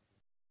forward.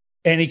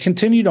 And he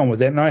continued on with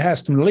that, and I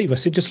asked him to leave. I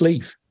said, just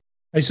leave.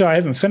 He said, I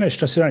haven't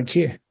finished. I said, I don't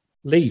care.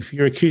 Leave.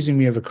 You're accusing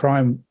me of a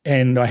crime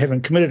and I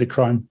haven't committed a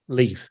crime.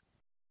 Leave.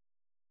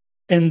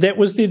 And that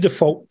was their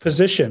default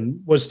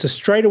position, was to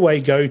straight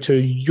away go to,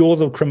 you're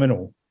the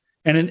criminal.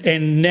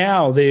 And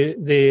now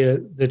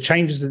the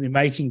changes that they're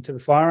making to the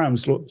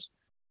firearms laws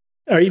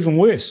are even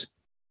worse.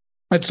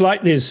 It's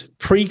like there's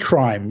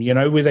pre-crime,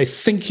 where they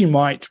think you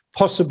might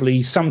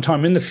possibly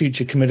sometime in the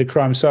future commit a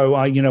crime. So,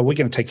 we're going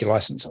to take your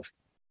license off.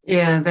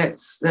 Yeah,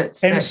 that's.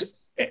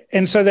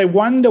 And so they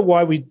wonder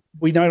why we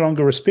no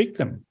longer respect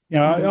them.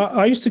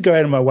 I used to go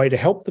out of my way to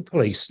help the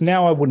police.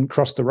 Now I wouldn't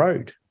cross the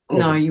road.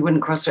 No, you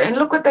wouldn't cross the road. And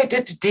look what they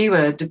did to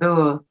Dewa de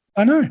Boer.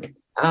 I know.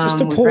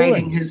 Just appalling.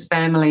 Raiding his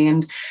family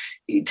and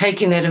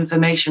taking that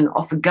information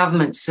off a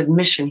government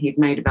submission he'd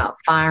made about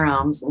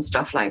firearms and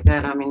stuff like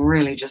that. I mean,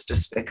 really just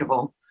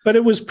despicable. But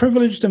it was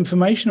privileged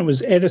information. It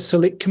was at a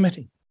select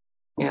committee.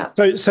 Yeah.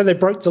 So they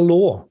broke the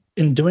law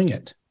in doing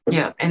it.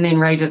 Yeah, and then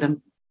raided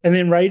him.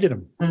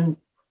 Mm.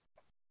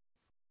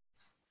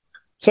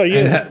 So,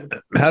 yeah.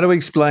 And how do we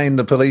explain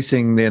the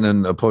policing then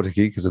in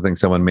Opotiki? Because I think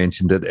someone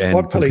mentioned it. And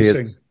what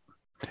policing?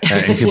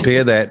 And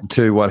compare that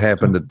to what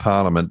happened at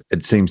Parliament.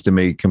 It seems to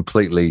me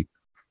completely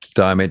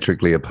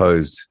diametrically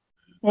opposed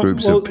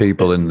groups of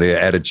people in their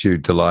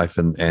attitude to life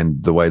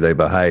and the way they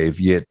behave,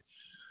 yet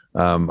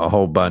a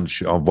whole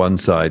bunch of one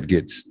side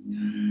gets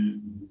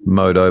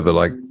mowed over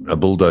like a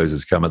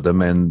bulldozer's come at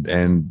them,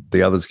 and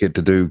the others get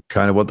to do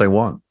kind of what they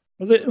want.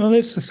 Well,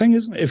 that's the thing,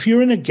 isn't it? If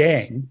you're in a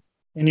gang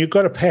and you've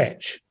got a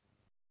patch,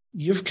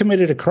 you've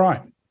committed a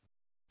crime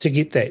to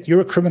get that.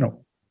 You're a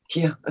criminal.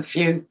 Yeah, a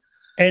few.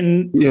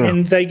 And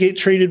they get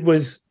treated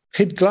with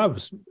kid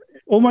gloves.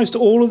 Almost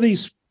all of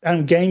these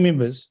gang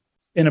members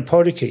in a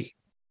podiki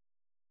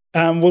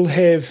will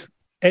have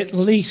at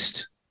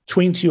least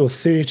 20 or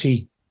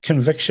 30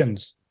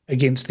 convictions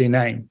against their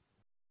name.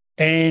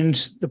 And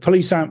the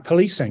police aren't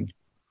policing.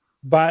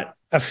 But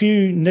a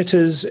few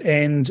knitters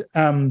and,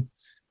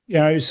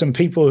 some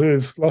people who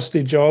have lost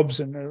their jobs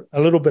and are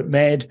a little bit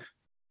mad,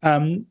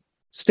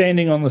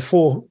 standing on the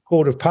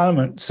forecourt of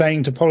Parliament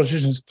saying to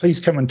politicians, please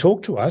come and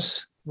talk to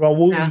us.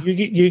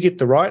 You get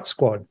the riot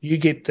squad, you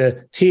get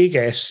the tear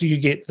gas, you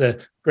get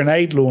the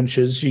grenade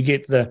launchers, you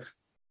get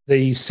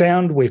the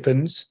sound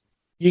weapons,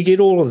 you get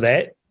all of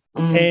that.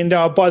 And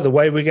by the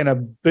way, we're going to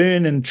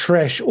burn and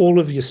trash all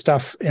of your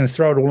stuff and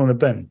throw it all in a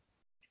bin.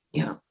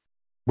 Yeah.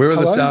 Where are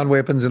the sound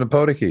weapons in a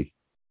podiki?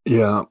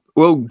 Yeah.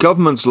 Well,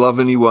 governments love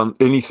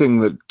anything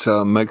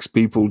that makes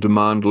people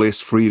demand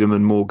less freedom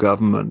and more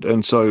government.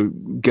 And so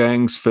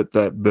gangs fit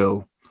that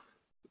bill.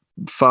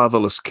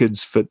 Fatherless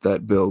kids fit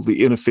that bill.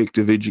 The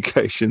ineffective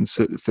education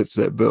fits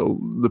that bill.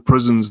 The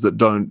prisons that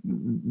don't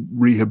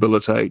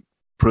rehabilitate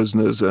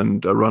prisoners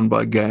and are run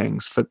by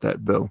gangs fit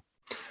that bill.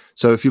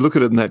 So if you look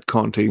at it in that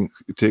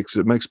context,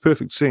 it makes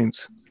perfect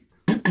sense.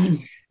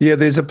 Yeah,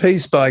 there's a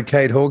piece by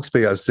Kate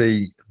Hawkesby I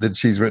see that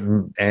she's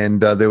written,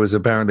 and there was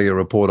apparently a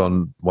report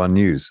on One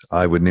News.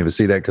 I would never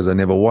see that because I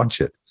never watch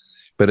it.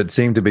 But it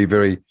seemed to be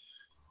very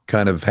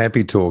kind of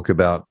happy talk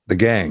about the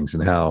gangs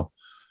and how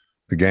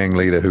the gang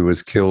leader who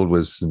was killed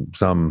was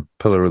some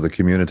pillar of the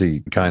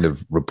community, kind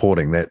of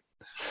reporting that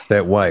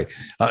way.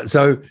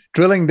 So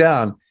drilling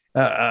down,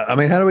 how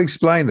do we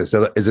explain this?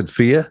 Is it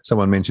fear?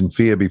 Someone mentioned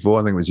fear before.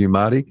 I think it was you,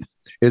 Marty.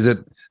 Is it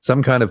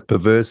some kind of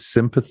perverse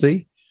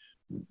sympathy?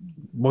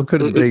 What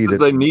could it be? That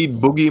they need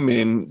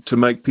boogeymen to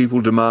make people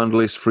demand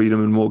less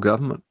freedom and more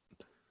government.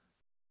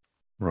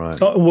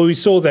 Right. Oh, well, we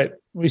saw that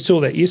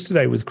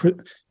yesterday with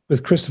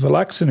Christopher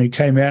Luxon, who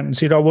came out and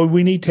said,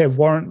 we need to have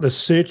warrantless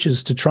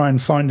searches to try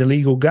and find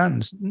illegal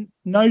guns.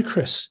 No,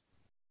 Chris,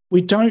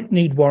 we don't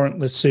need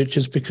warrantless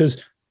searches,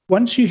 because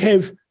once you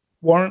have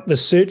warrantless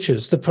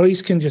searches, the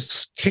police can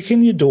just kick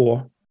in your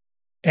door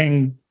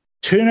and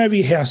turn over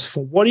your house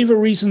for whatever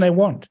reason they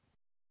want.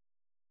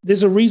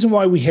 There's a reason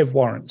why we have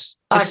warrants.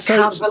 I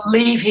can't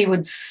believe he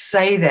would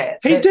say that.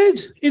 He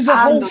did. There's a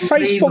whole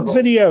Facebook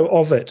video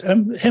of it,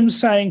 him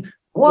saying,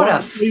 what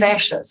a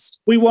fascist.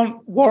 We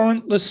want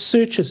warrantless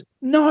searches.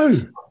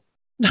 No,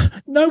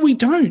 we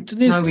don't.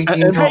 There's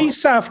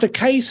case after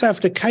case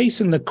after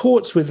case in the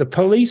courts where the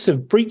police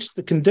have breached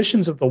the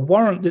conditions of the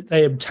warrant that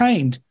they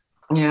obtained.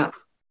 Yeah.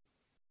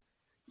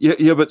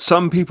 Yeah, but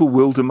some people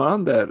will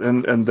demand that,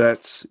 and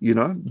that's,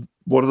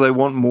 what do they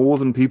want more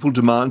than people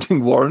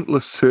demanding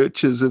warrantless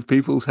searches of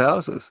people's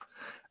houses?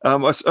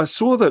 I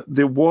saw that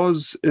there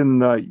was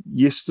in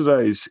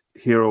yesterday's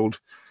Herald,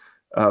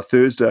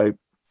 Thursday,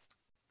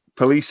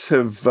 police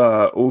have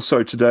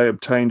also today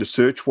obtained a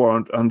search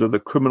warrant under the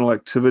Criminal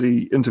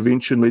Activity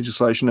Intervention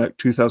Legislation Act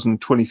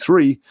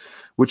 2023,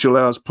 which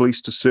allows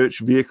police to search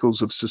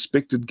vehicles of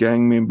suspected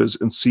gang members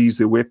and seize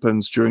their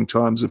weapons during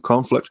times of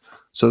conflict.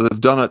 So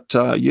they've done it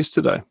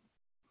yesterday,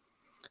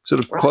 sort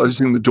of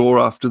closing the door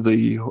after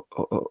the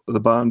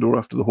barn door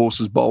after the horse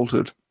has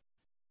bolted.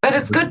 But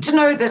it's good to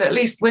know that at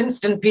least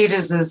Winston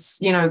Peters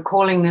is,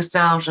 calling this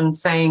out and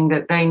saying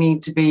that they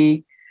need to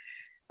be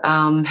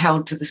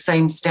held to the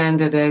same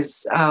standard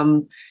as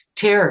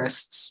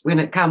terrorists when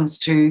it comes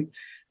to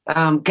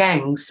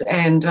gangs.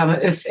 And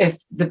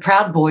if the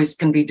Proud Boys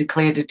can be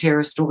declared a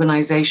terrorist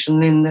organisation,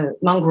 then the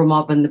mongrel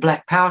mob and the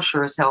Black Power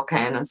sure as hell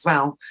can as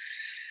well.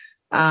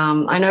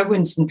 I know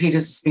Winston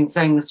Peters has been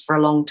saying this for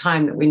a long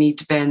time, that we need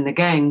to ban the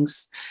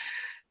gangs.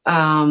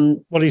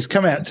 Well, he's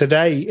come out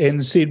today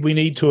and said we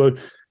need to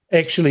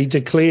actually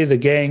declare the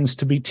gangs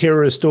to be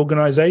terrorist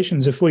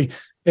organisations. If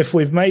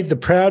we've made the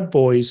Proud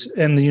Boys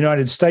in the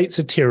United States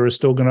a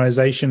terrorist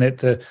organisation at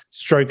the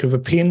stroke of a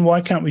pen,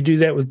 why can't we do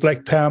that with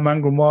Black Power,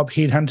 mongrel mob,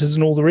 headhunters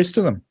and all the rest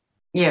of them?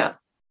 Yeah.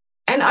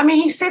 And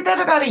he said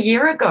that about a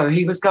year ago.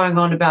 He was going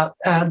on about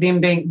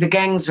them being, the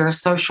gangs are a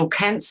social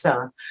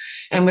cancer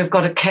and we've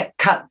got to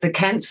cut the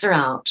cancer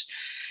out.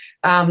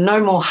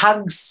 No more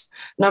hugs,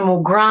 no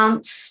more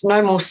grants,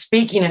 no more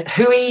speaking at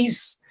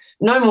hooies,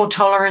 no more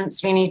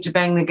tolerance. We need to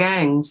bang the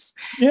gangs.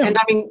 Yeah.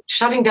 And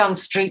shutting down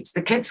streets,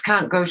 the kids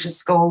can't go to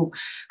school.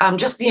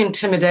 Just the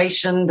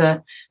intimidation,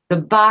 the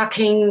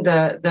barking,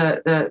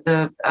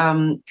 the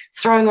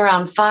throwing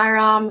around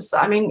firearms.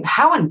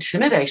 How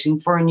intimidating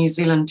for a New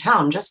Zealand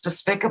town, just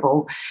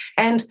despicable.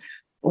 And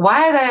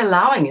why are they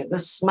allowing it?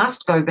 This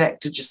must go back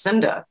to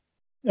Jacinda.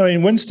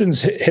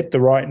 Winston's hit the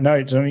right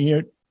notes.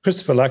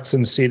 Christopher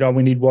Luxon said,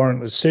 we need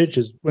warrantless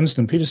searches.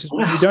 Winston Peters says,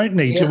 we don't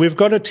need to. We've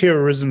got a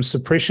Terrorism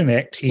Suppression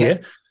Act here.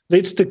 Yeah.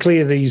 Let's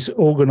declare these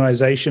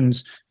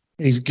organisations,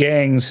 these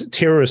gangs,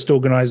 terrorist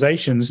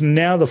organisations.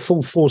 Now the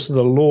full force of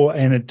the law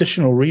and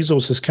additional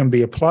resources can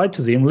be applied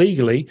to them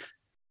legally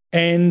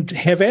and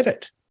have at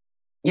it.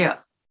 Yeah.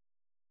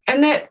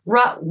 And that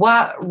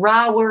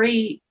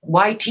Rawiri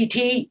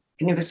Waititi, I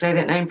can never say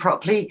that name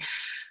properly.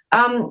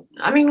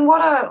 I mean,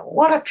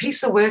 what a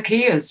piece of work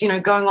he is,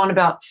 going on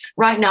about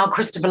right now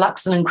Christopher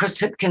Luxon and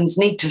Chris Hipkins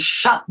need to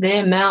shut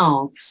their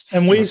mouths.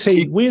 And where's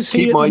he?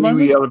 Keep my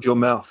iwi out of your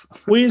mouth.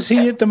 Where's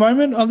he at the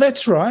moment? Oh,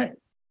 that's right.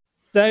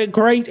 The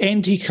great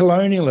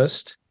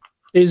anti-colonialist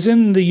is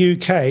in the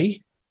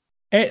UK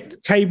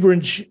at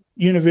Cambridge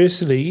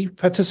University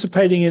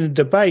participating in a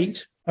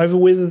debate over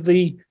whether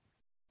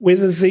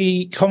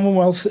the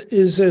Commonwealth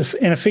is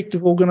an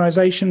effective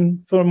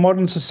organisation for a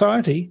modern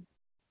society.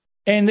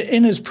 And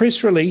in his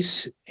press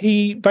release,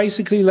 he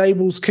basically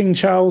labels King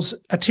Charles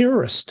a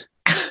terrorist.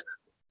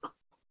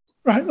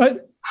 Right?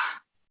 Like,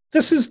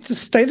 this is the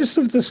status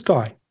of this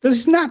guy. This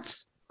is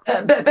nuts.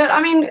 But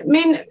I mean,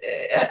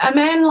 a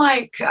man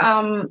like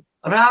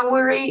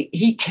Rawiri,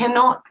 he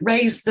cannot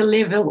raise the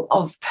level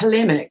of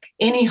polemic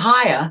any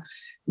higher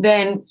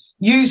than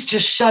 "yous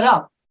just shut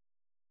up."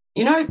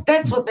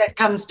 That's what that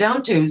comes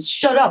down to, is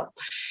shut up.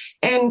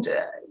 And,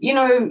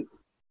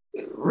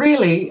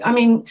 really, I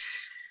mean,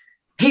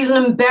 he's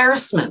an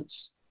embarrassment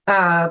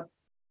to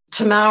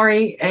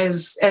Maori,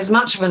 as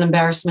much of an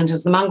embarrassment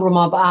as the mongrel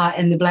mob are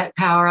and the Black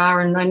Power are.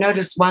 And I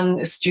noticed one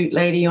astute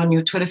lady on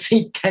your Twitter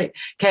feed, Kate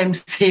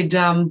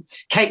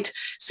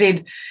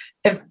said,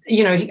 if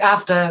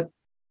after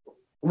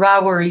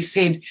Rawiri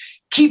said,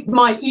 "Keep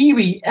my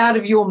iwi out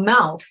of your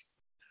mouth,"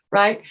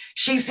 right?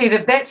 She said,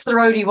 if that's the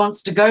road he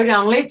wants to go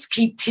down, let's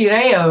keep te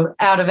reo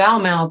out of our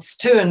mouths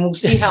too, and we'll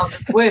see how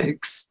this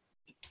works.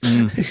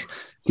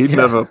 Keep him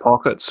out of our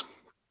pockets.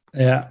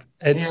 Yeah,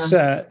 it's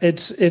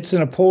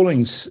an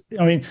appalling.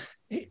 I mean,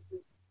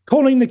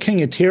 calling the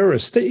king a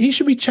terrorist, he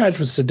should be charged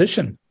with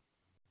sedition.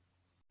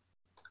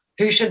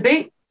 Who should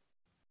be?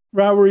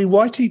 Rawiri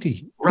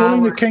Waititi.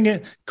 Calling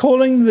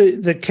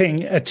the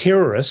king a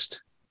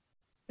terrorist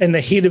and the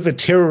head of a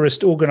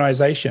terrorist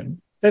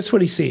organisation. That's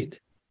what he said.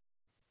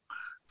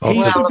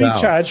 He should be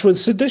charged with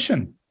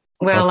sedition.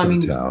 Well, I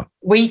mean,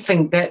 we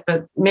think that,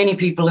 but many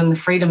people in the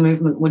freedom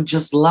movement would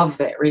just love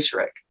that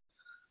rhetoric.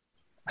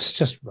 It's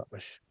just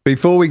rubbish.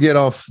 Before we get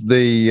off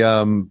the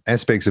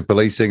aspects of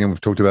policing, and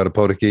we've talked about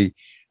Opotiki,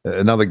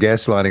 another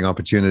gaslighting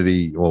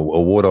opportunity or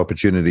award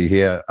opportunity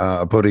here,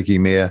 Opotiki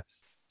Mayor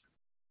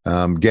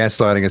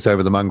gaslighting us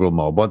over the mongrel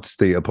mob. What's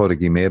the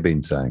Opotiki Mayor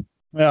been saying?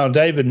 Well,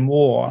 David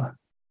Moore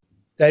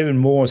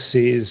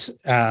says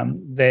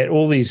that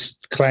all these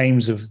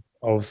claims of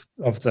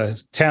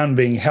the town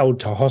being held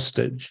to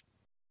hostage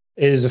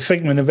is a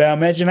figment of our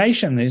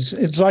imagination.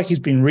 It's like he's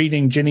been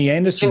reading Ginny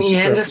Anderson.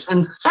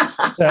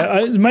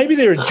 So, maybe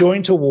they're a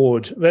joint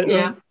award, but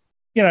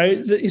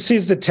it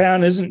says the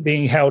town isn't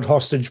being held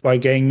hostage by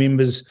gang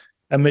members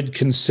amid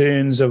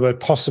concerns of a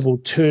possible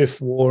turf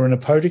war in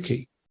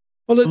Opotiki.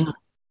 Well,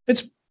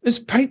 it's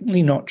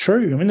patently not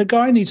true. I mean, the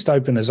guy needs to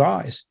open his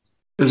eyes.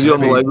 Is he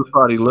on the Labour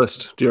Party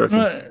list, do you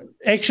reckon?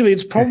 Actually,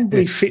 it's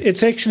probably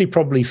it's actually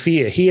probably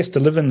fear. He has to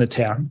live in the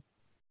town.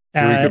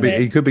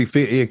 He could be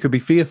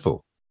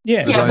fearful.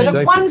 Yeah, but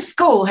if one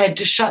school had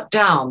to shut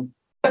down,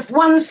 if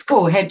one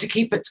school had to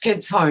keep its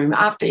kids home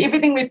after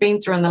everything we've been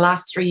through in the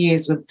last 3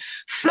 years with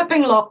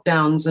flipping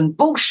lockdowns and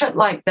bullshit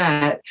like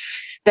that,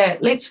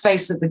 let's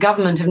face it, the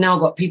government have now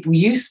got people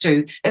used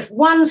to. If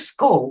one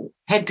school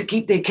had to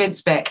keep their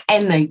kids back,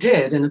 and they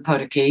did in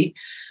Opotiki,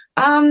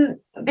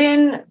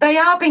 then they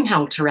are being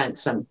held to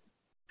ransom.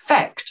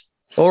 Fact.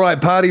 All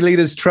right, party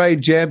leaders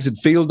trade jabs at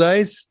field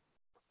days.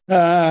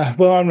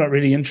 Well, I'm not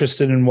really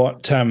interested in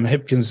what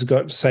Hipkins has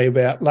got to say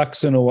about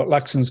Luxon or what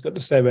Luxon's got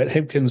to say about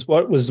Hipkins.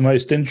 What was the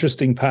most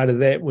interesting part of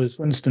that was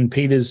Winston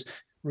Peters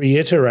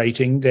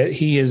reiterating that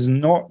he is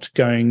not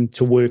going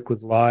to work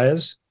with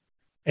liars.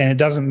 And it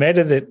doesn't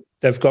matter that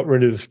they've got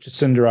rid of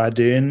Jacinda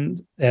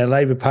Ardern. Our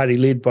Labour Party,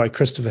 led by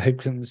Christopher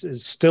Hipkins,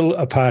 is still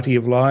a party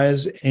of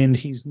liars, and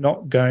he's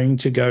not going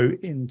to go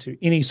into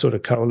any sort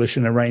of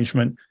coalition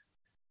arrangement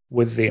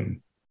with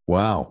them.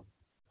 Wow.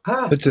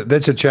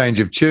 That's a change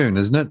of tune,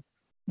 isn't it?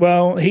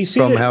 Well, he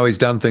said from how he's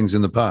done things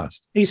in the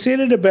past. He said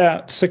it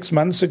about 6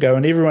 months ago,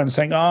 and everyone's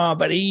saying,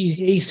 but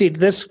he said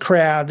this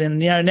crowd, and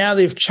now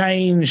they've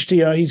changed.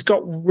 He's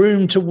got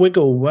room to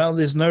wiggle. Well,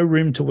 there's no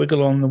room to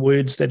wiggle on the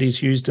words that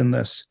he's used in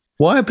this.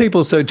 Why are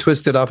people so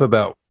twisted up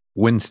about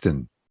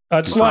Winston?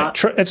 It's like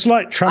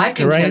Trump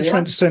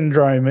derangement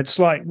syndrome. It's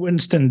like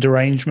Winston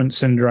derangement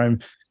syndrome.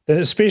 That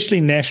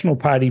especially National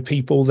Party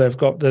people, they've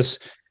got this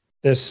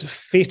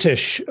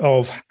fetish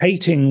of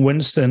hating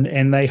Winston,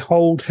 and they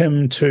hold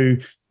him to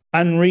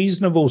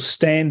unreasonable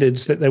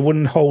standards that they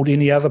wouldn't hold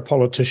any other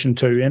politician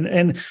to.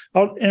 And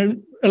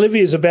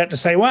Olivia's about to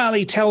say, well,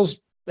 he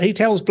tells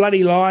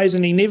bloody lies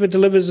and he never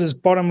delivers his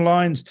bottom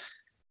lines.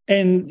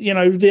 And,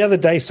 the other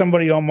day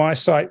somebody on my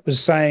site was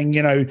saying,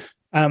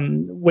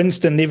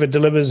 Winston never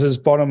delivers his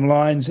bottom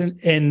lines,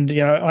 and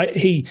you know,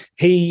 he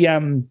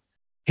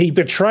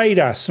betrayed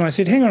us. And I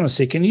said, hang on a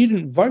second, you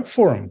didn't vote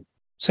for him,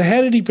 so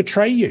how did he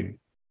betray you?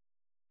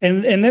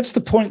 And that's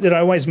the point that I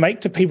always make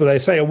to people. They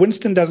say, oh,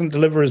 Winston doesn't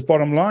deliver his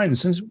bottom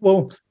lines. And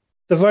well,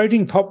 the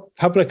voting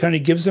public only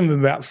gives them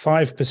about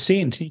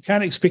 5%. You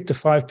can't expect a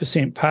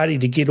 5% party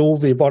to get all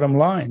their bottom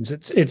lines.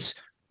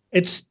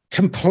 It's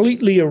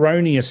completely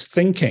erroneous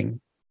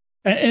thinking.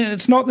 And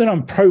it's not that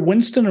I'm pro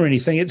Winston or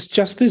anything. It's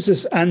just there's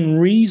this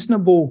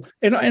unreasonable,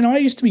 and I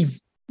used to be,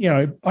 you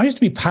know, I used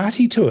to be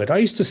party to it. I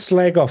used to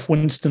slag off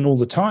Winston all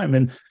the time.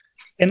 And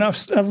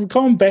I've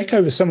gone back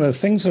over some of the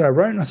things that I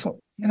wrote, and I thought,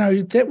 you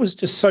know, that was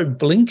just so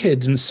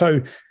blinkered and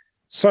so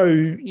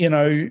you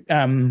know,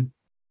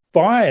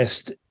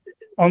 biased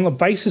on the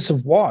basis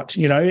of what?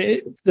 You know,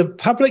 the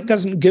public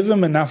doesn't give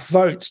him enough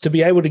votes to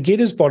be able to get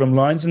his bottom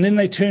lines, and then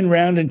they turn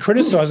around and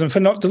criticise him for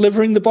not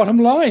delivering the bottom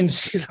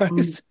lines. You know?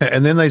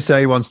 And then they say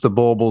he wants the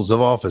baubles of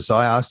office.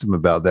 I asked him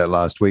about that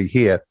last week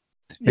here.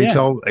 He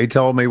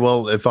told me,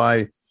 well, if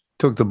I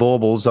took the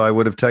baubles, I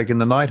would have taken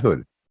the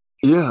knighthood.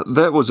 Yeah,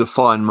 that was a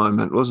fine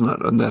moment, wasn't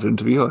it, in that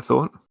interview, I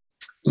thought?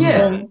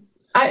 Yeah.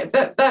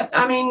 But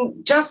I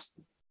mean, just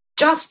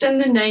in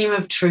the name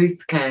of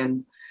truth,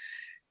 Cam,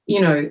 you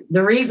know,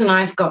 the reason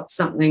I've got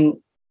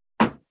something,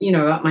 you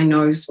know, up my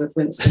nose with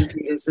Winston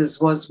Peters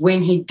was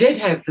when he did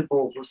have the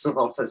baubles of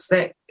office,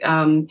 that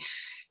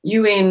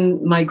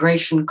UN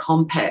migration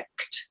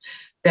compact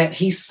that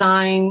he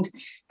signed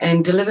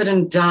and delivered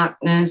in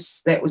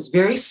darkness, that was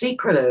very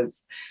secretive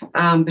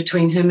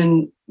between him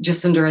and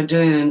Jacinda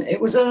Ardern.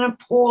 It was an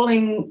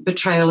appalling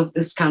betrayal of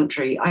this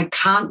country. I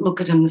can't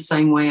look at him the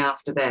same way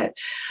after that.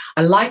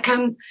 I like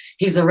him.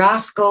 He's a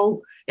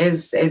rascal,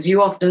 as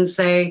you often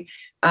say.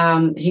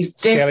 He's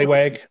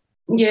scallywag.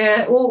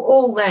 Yeah,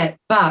 all that.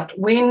 But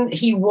when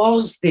he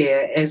was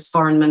there as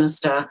foreign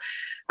minister,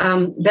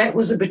 that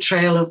was a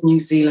betrayal of New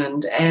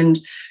Zealand, and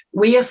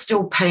we are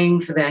still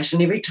paying for that.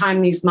 And every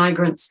time these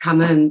migrants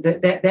come in,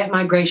 that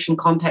migration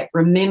compact,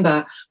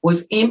 remember,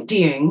 was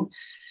emptying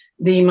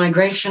the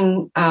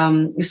migration,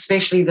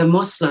 especially the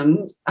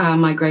Muslim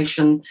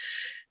migration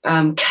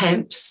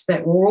camps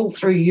that were all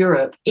through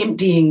Europe,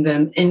 emptying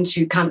them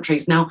into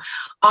countries. Now,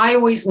 I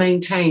always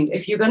maintained,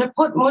 if you're going to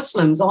put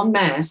Muslims en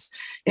masse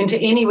into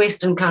any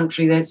Western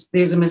country,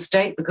 there's a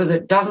mistake, because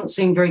it doesn't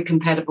seem very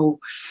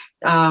compatible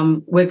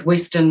with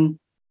Western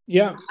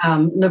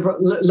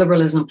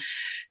liberalism.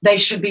 They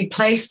should be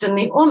placed in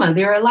the Ummah.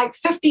 There are like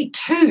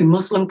 52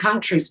 Muslim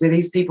countries where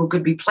these people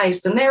could be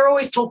placed, and they're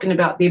always talking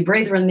about their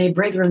brethren, their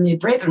brethren, their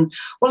brethren.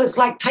 Well, it's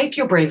like, take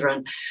your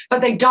brethren,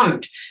 but they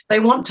don't. They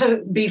want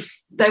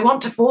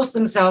to force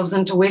themselves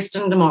into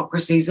Western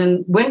democracies,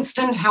 and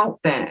Winston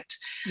helped that.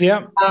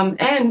 Yeah.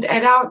 And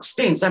at our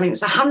expense. I mean,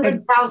 it's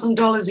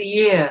 $100,000 a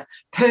year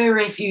per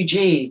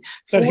refugee.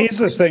 But here's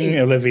the thing,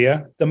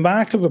 Olivia, the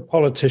mark of a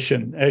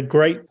politician, a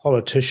great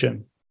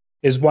politician,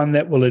 is one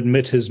that will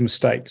admit his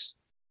mistakes.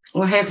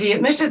 Well, has he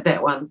admitted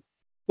that one?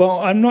 Well,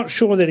 I'm not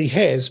sure that he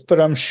has,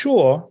 but I'm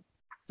sure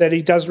that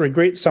he does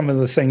regret some of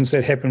the things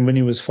that happened when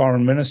he was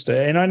foreign minister.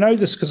 And I know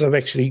this because I've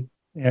actually,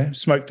 you know,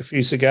 smoked a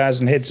few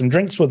cigars and had some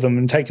drinks with him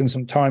and taken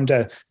some time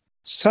to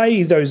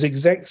say those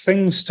exact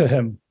things to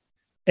him.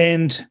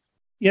 And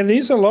yeah,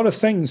 there's a lot of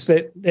things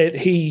that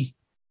he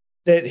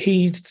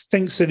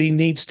thinks that he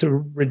needs to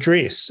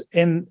redress.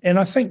 And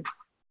I think,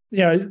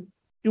 you know,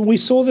 we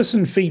saw this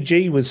in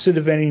Fiji with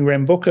Siddhavani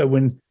Rambuka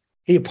when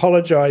he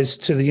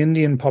apologised to the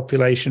Indian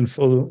population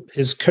for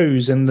his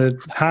coups and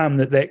the harm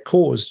that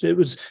caused.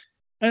 And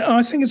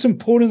I think it's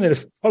important that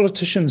if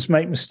politicians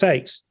make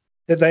mistakes,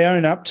 that they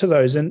own up to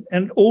those.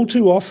 And all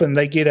too often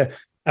they get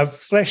a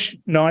flash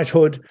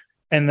knighthood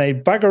and they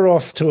bugger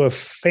off to a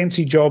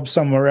fancy job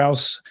somewhere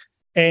else,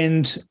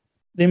 and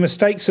their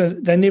mistakes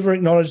they never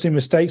acknowledge their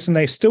mistakes, and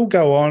they still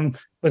go on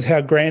with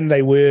how grand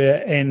they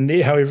were and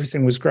how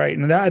everything was great.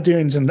 And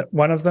Ardern's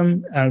one of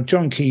them,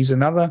 John Key's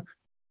another,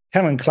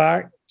 Helen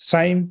Clark,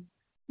 same.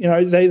 You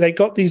know, they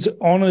got these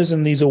honours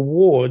and these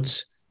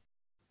awards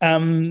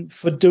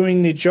for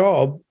doing their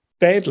job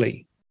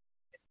badly.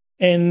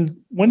 And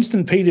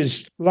Winston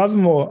Peters, love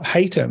him or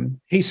hate him,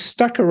 he's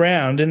stuck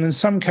around, and in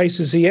some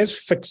cases he has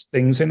fixed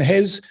things and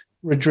has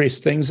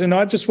redressed things. And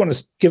I just want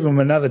to give him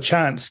another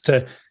chance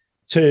to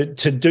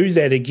do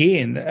that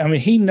again. I mean,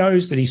 he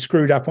knows that he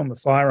screwed up on the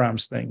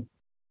firearms thing,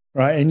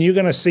 right? And you're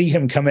going to see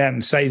him come out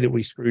and say that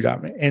we screwed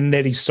up and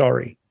that he's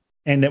sorry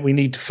and that we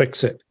need to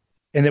fix it,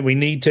 and that we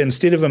need to,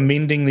 instead of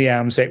amending the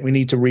Arms Act, we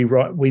need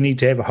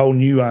to have a whole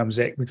new Arms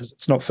Act because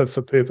it's not fit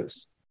for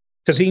purpose.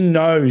 Because he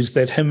knows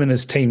that him and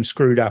his team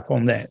screwed up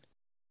on that.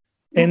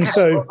 And okay,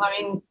 so... well,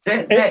 I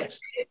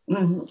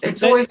mean,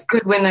 it's always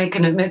good when they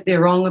can admit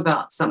they're wrong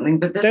about something,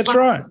 but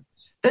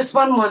this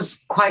one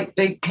was quite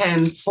big,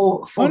 Cam.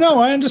 Oh, no,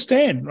 I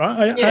understand,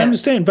 right? I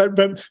understand,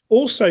 but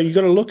also you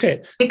got to look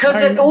at...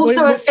 Because it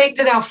also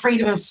affected our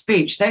freedom of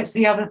speech. That's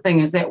the other thing,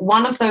 is that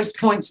one of those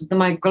points of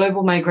the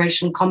Global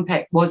Migration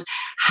Compact was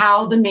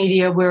how the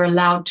media were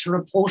allowed to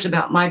report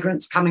about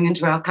migrants coming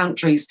into our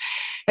countries.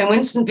 And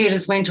Winston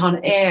Peters went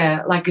on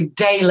air like a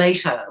day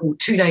later or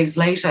 2 days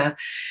later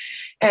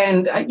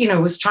and,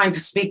 was trying to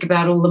speak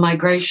about all the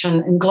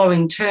migration in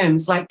glowing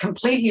terms, like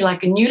completely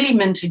like a newly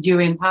minted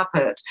UN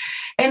puppet.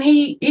 And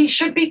he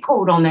should be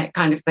called on that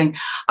kind of thing.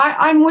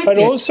 I'm with you. But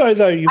also,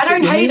 though, I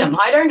don't hate him.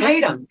 I don't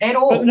hate him at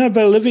all. But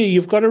Olivia,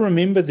 you've got to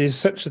remember there's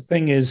such a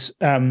thing as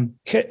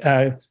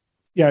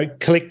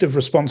collective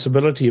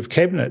responsibility of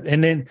cabinet.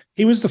 And then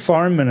he was the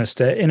foreign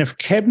minister, and if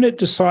cabinet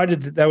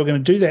decided that they were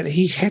going to do that,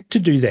 he had to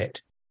do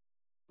that.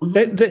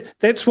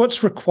 That's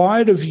what's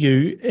required of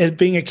you as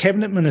being a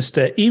cabinet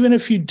minister, even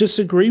if you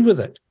disagree with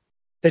it,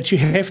 that you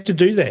have to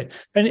do that.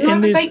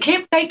 And they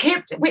kept,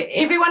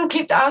 everyone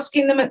kept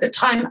asking them at the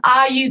time,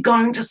 are you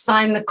going to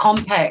sign the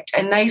compact?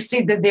 And they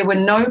said that there were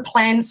no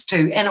plans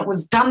to, and it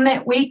was done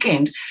that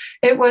weekend.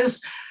 It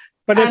was.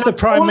 But if the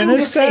prime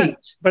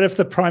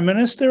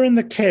minister and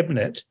the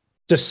cabinet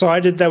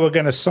decided they were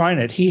going to sign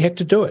it, he had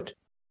to do it,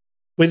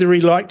 whether he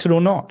liked it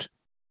or not.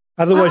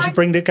 Otherwise, you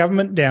bring the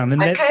government down,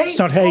 and that's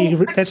not how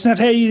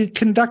you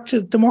conduct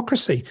a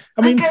democracy.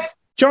 I mean,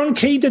 John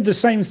Key did the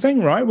same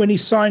thing, right? When he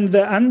signed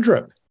the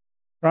UNDRIP,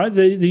 right?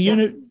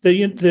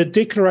 The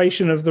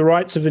Declaration of the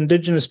Rights of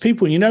Indigenous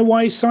People. You know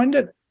why he signed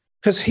it?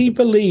 Because he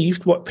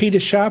believed what Peter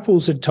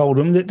Sharples had told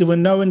him, that there were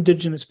no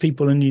Indigenous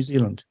people in New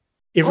Zealand.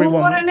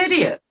 Everyone. What an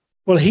idiot!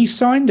 Well, he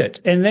signed it,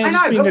 and that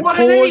has been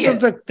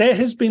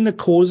the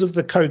cause of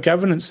the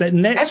co-governance,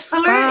 and that's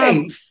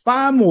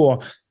far more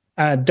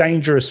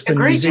dangerous for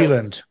New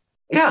Zealand.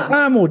 Yeah,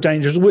 far more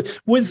dangerous.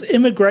 With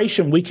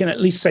immigration, we can at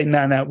least say,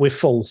 no, we're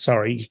full.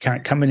 Sorry, you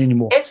can't come in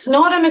anymore. It's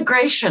not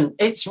immigration;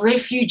 it's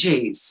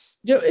refugees.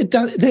 Yeah,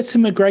 that's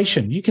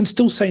immigration. You can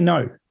still say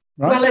no,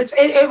 right? Well,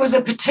 it was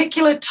a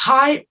particular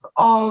type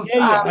of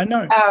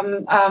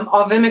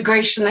of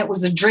immigration that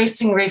was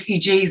addressing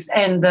refugees,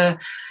 and the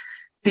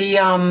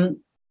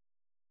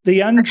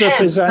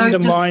UNDRIP is undermined.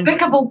 Those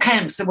despicable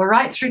camps that were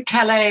right through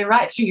Calais,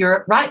 right through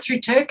Europe, right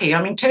through Turkey.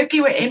 I mean, Turkey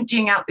were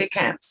emptying out their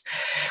camps.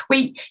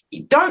 We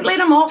don't let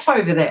them off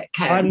over that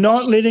camp. I'm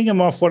not letting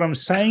them off. What I'm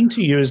saying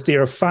to you is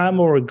there are far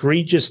more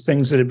egregious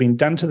things that have been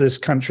done to this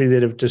country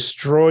that have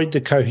destroyed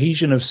the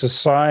cohesion of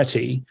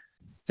society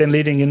than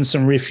letting in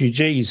some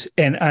refugees.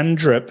 And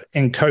UNDRIP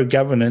and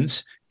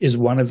co-governance is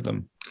one of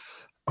them.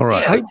 All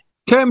right. Yeah. Hey,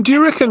 Cam, do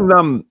you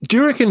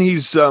reckon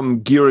he's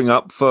gearing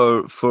up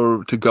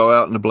to go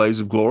out in a blaze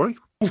of glory?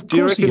 Do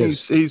you reckon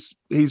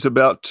he's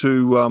about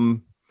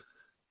to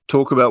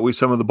talk about where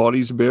some of the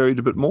bodies are buried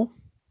a bit more?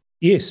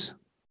 Yes,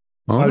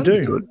 I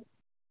do. Good.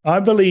 I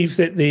believe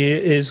that there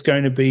is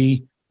going to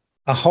be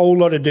a whole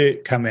lot of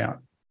dirt come out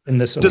in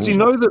this. Does he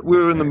know that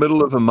we're in the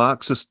middle of a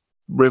Marxist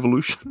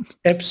revolution?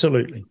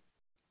 Absolutely.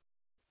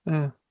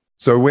 Yeah.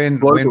 So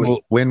when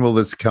will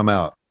this come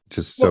out?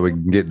 Just so we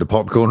can get the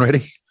popcorn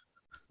ready.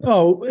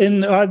 Oh,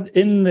 in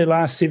the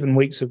last 7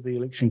 weeks of the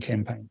election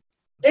campaign.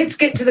 Let's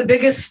get to the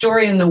biggest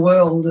story in the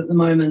world at the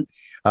moment.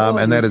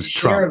 And that is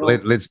Trump.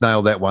 Let's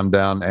nail that one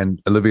down.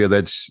 And Olivia,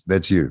 that's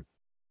you.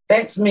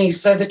 That's me.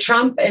 So the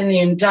Trump and the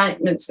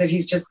indictments that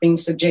he's just been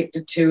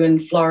subjected to in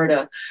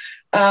Florida.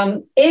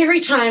 Every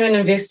time an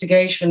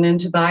investigation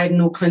into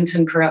Biden or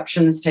Clinton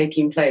corruption is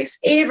taking place,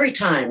 every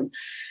time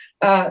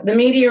the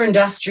media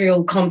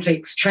industrial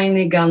complex train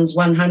their guns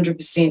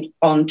 100%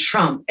 on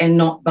Trump and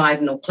not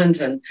Biden or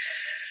Clinton.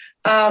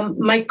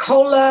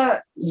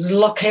 Mykola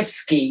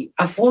Zlochevsky,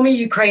 a former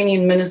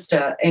Ukrainian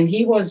minister, and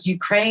he was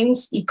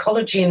Ukraine's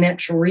Ecology and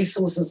Natural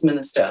Resources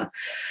Minister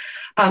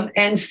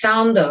and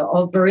founder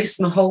of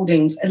Burisma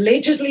Holdings,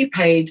 allegedly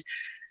paid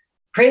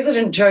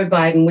President Joe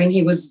Biden when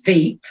he was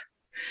Veep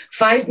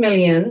 $5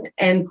 million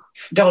and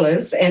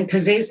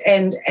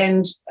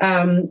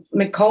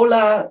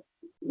Mykola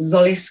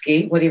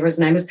Zolesky, whatever his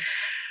name is,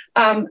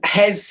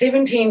 has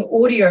 17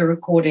 audio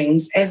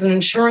recordings as an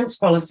insurance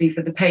policy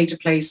for the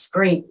pay-to-play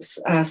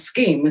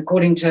scheme,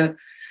 according to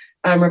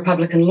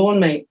Republican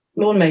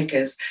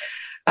lawmakers.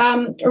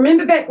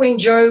 Remember back when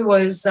Joe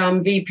was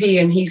VP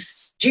and he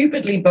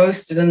stupidly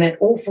boasted in that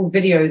awful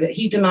video that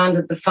he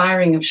demanded the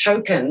firing of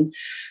Shokin,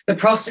 the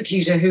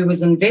prosecutor who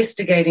was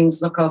investigating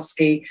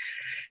Zlochevsky.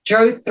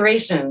 Joe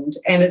threatened,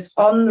 and it's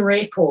on the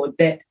record,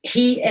 that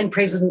he and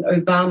President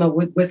Obama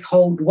would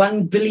withhold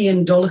 $1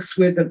 billion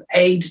worth of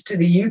aid to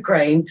the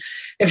Ukraine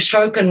if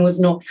Shokin was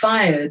not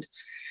fired.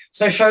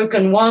 So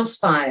Shokin was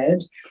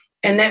fired,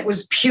 and that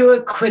was pure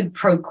quid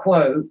pro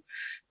quo,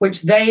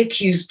 which they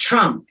accused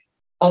Trump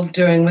of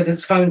doing with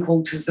his phone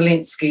call to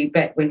Zelensky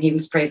back when he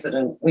was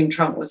president, when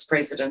Trump was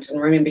president.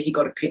 And remember, he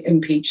got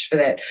impeached for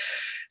that.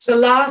 So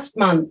last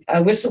month,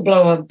 a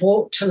whistleblower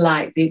brought to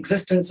light the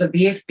existence of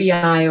the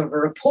FBI of a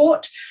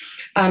report,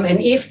 an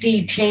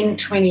FD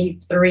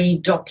 1023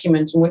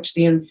 document in which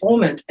the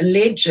informant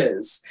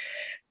alleges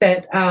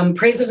that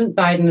President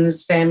Biden and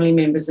his family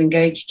members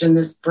engaged in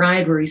this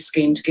bribery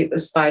scheme to get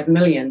this $5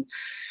 million.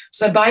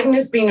 So Biden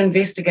has been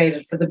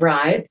investigated for the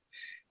bribe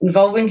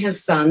involving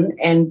his son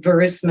and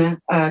Burisma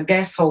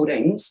Gas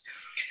Holdings.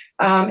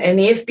 And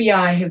the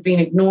FBI have been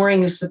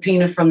ignoring a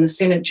subpoena from the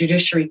Senate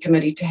Judiciary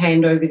Committee to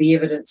hand over the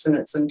evidence in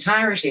its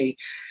entirety.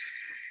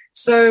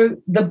 So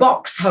the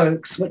box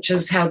hoax, which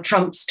is how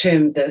Trump's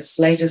termed this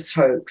latest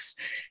hoax,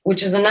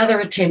 which is another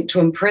attempt to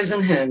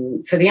imprison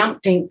him for the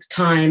umpteenth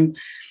time,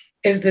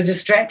 is the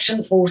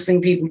distraction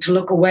forcing people to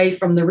look away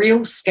from the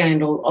real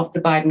scandal of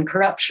the Biden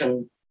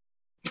corruption.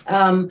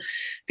 The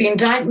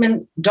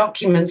indictment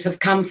documents have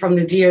come from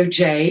the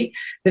DOJ,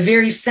 the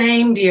very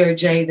same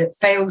DOJ that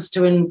fails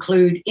to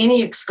include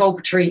any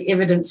exculpatory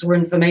evidence or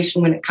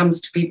information when it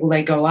comes to people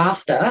they go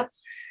after.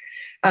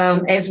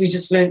 As we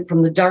just learned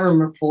from the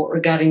Durham report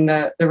regarding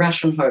the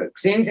Russian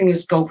hoax, anything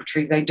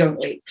exculpatory they don't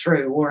let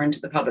through or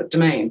into the public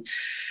domain.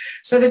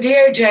 So the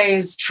DOJ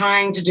is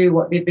trying to do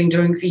what they've been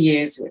doing for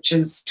years, which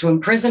is to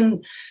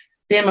imprison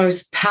their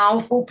most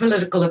powerful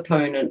political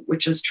opponent,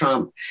 which is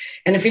Trump.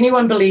 And if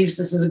anyone believes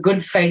this is a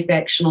good faith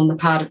action on the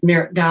part of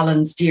Merrick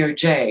Garland's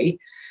DOJ,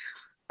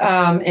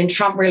 and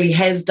Trump really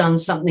has done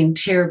something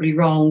terribly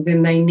wrong,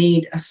 then they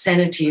need a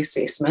sanity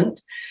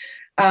assessment.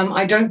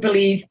 I don't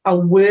believe a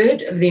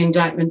word of the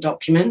indictment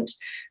document.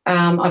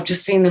 I've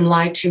just seen them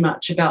lie too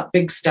much about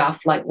big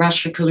stuff like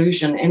Russia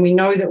collusion. And we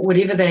know that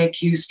whatever they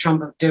accuse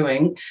Trump of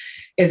doing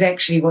is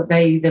actually what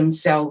they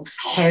themselves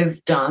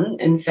have done,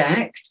 in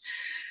fact.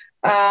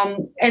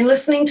 And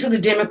listening to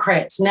the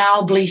Democrats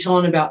now bleat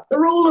on about the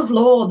rule of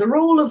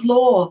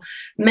law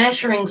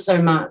mattering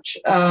so much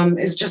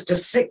is just a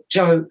sick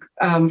joke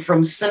from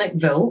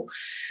Cynicville.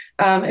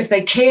 If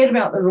they cared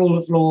about the rule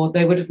of law,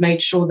 they would have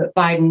made sure that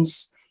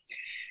Biden's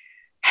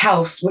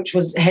house, which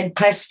had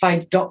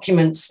classified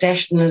documents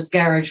stashed in his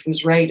garage,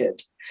 was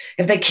raided.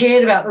 If they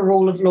cared about the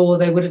rule of law,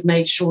 they would have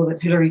made sure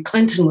that Hillary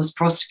Clinton was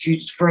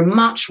prosecuted for a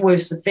much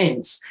worse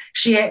offense.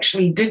 She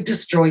actually did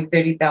destroy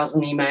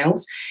 30,000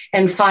 emails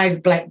and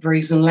 5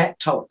 BlackBerries and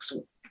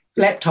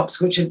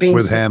laptops which had been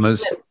with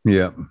hammers,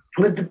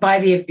 by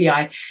the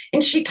FBI,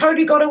 and she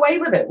totally got away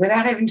with it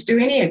without having to do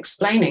any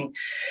explaining.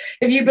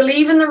 If you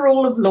believe in the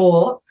rule of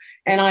law,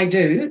 and I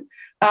do,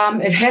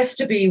 it has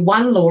to be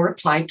one law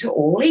applied to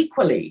all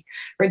equally,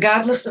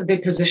 regardless of their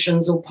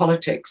positions or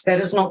politics. That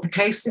is not the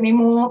case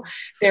anymore.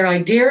 Their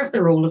idea of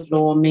the rule of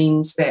law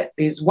means that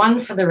there's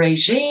one for the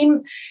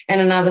regime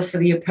and another for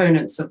the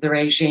opponents of the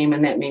regime,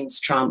 and that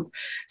means Trump.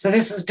 So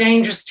this is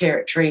dangerous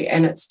territory,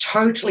 and it's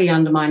totally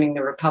undermining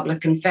the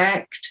Republic. In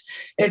fact,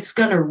 it's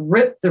going to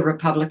rip the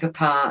Republic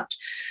apart.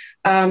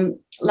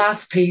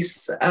 Last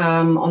piece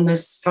on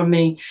this from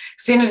me.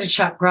 Senator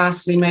Chuck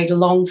Grassley made a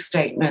long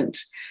statement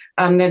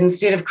that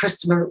instead of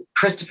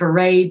Christopher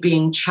Wray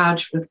being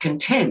charged with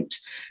contempt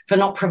for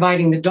not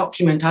providing the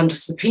document under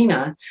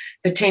subpoena,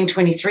 the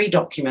 1023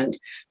 document,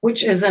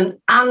 which is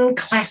an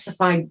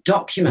unclassified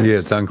document. Yeah,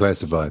 it's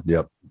unclassified,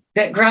 yep.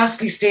 That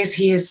Grassley says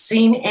he has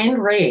seen and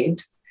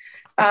read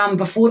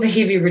before the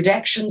heavy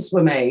redactions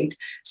were made.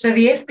 So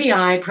the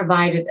FBI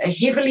provided a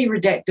heavily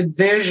redacted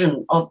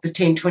version of the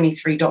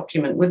 1023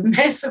 document with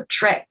massive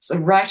tracts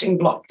of writing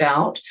blocked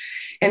out.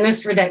 And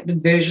this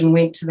redacted version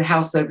went to the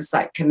House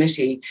Oversight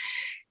Committee.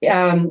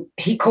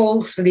 He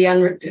calls for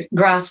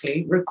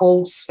Grassley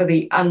recalls for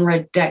the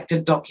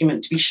unredacted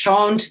document to be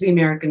shown to the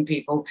American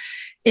people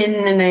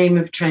in the name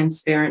of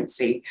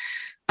transparency.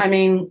 I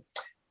mean,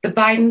 the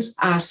Bidens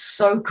are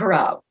so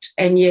corrupt,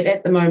 and yet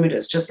at the moment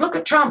it's just look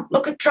at Trump,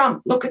 look at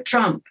Trump, look at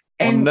Trump.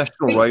 And on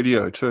national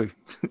radio too.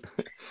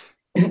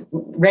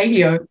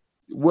 Radio.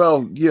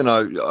 Well, you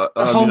know, the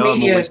whole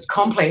media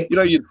complex. You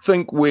know, you'd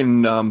think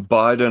when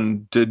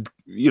Biden did,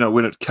 you know,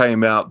 when it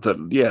came out that,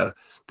 yeah,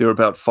 there were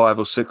about 5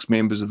 or 6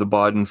 members of the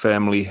Biden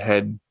family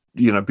had,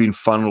 you know, been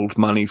funneled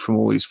money from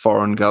all these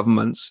foreign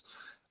governments,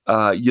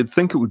 you'd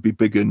think it would be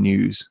bigger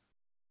news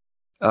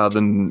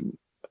than.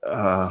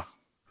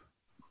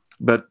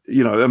 But,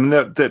 you know, I mean,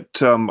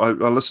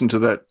 I listened to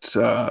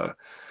that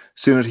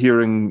Senate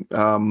hearing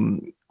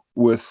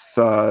with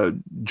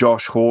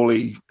Josh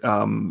Hawley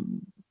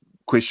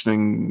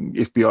questioning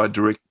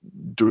FBI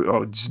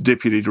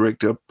Deputy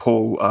Director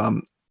Paul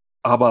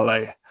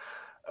Abale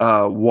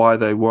why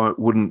they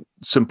wouldn't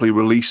simply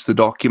release the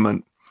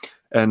document.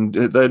 And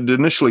they'd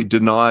initially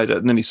denied it,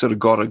 and then he sort of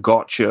got a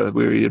gotcha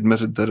where he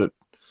admitted that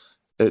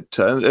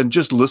and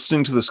just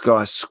listening to this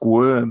guy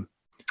squirm.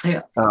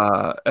 Yeah.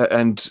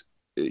 And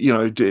you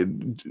know,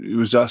 he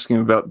was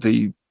asking about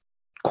the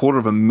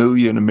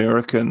 250,000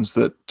 Americans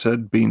that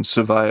had been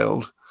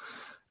surveilled,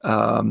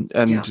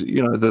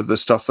 you know, the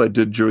stuff they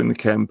did during the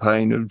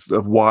campaign of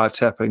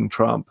wiretapping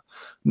Trump.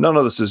 None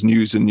of this is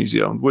news in New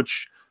Zealand,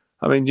 which,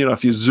 I mean, you know,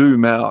 if you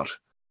zoom out,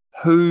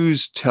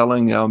 who's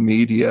telling our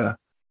media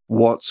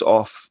what's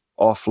off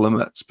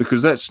limits?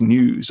 Because that's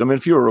news. I mean,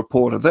 if you're a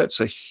reporter, that's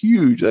a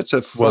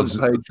front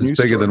page news.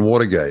 It's bigger than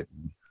Watergate.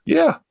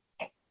 Yeah.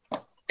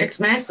 It's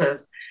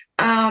massive.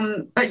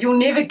 But you'll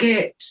never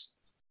get,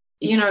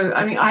 you know,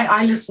 I mean,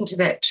 I listened to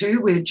that too,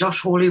 where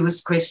Josh Hawley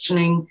was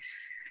questioning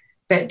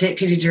that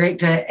deputy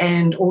director,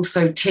 and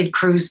also Ted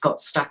Cruz got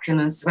stuck in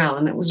as well.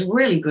 And it was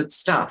really good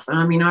stuff. And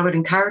I mean, I would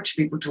encourage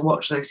people to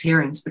watch those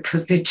hearings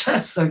because they're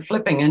just so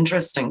flipping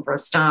interesting for a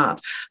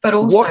start. But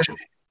also...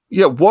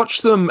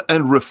 Watch them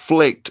and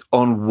reflect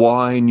on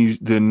why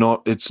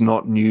it's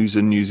not news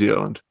in New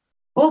Zealand.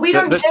 Well, we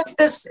don't have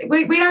this.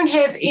 We don't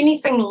have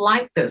anything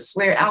like this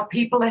where our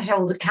people are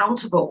held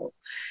accountable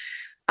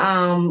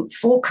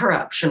for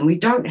corruption. We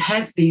don't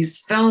have these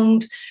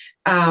filmed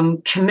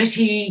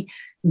committee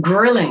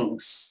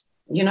grillings,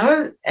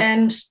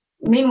 and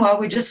meanwhile,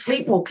 we're just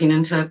sleepwalking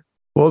into.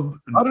 Well,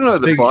 I don't know.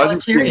 The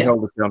Biden's being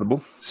held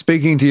accountable.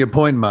 Speaking to your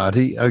point,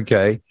 Marty.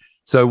 Okay,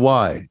 so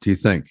why do you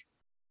think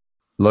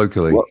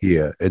locally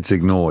here it's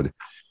ignored?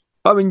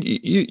 I mean,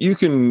 you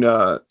can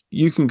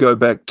go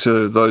back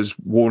to those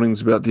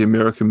warnings about the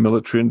American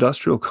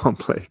military-industrial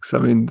complex. I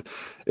mean,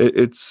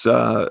 it's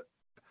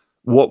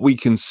what we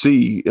can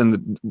see,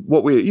 and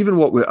what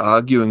we're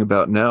arguing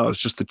about now is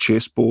just the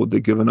chessboard they're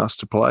giving us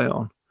to play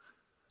on.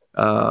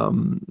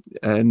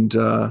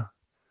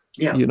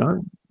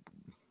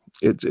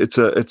 It's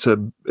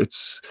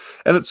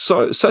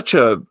such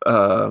a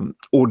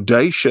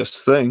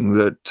audacious thing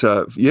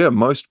that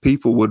most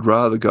people would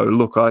rather go,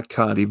 look, I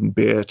can't even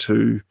bear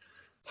to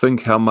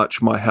think how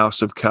much my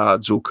house of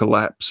cards will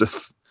collapse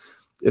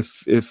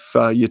if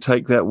you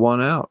take that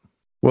one out.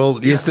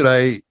 Well,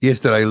 yesterday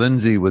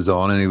Lindsay was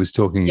on and he was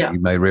talking. He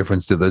made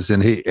reference to this,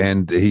 and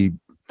he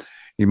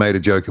made a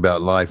joke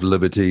about life,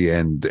 liberty,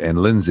 and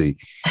Lindsay.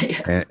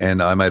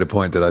 And I made a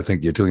point that I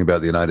think you're talking about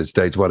the United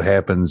States. What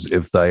happens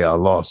if they are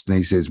lost? And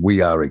he says,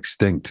 we are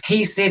extinct.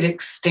 He said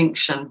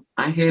extinction.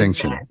 I heard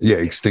extinction. That. Yeah,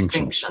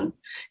 extinction.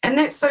 And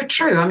that's so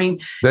true. I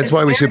mean, that's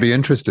why we should be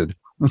interested.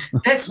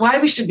 That's why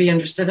we should be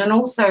interested. And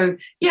also,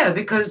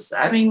 because,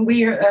 I mean,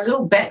 we're a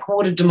little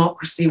backwater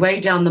democracy way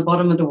down the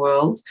bottom of the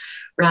world,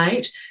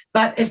 right?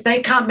 But if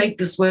they can't make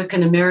this work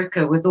in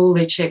America with all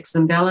their checks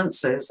and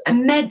balances,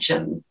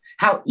 imagine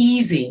how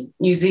easy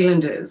New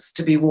Zealand is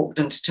to be walked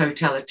into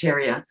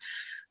totalitarian.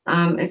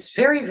 It's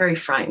very, very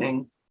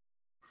frightening.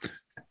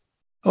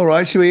 All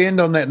right. Should we end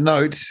on that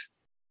note?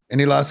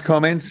 Any last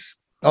comments?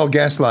 Oh,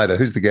 gaslighter.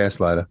 Who's the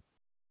gaslighter?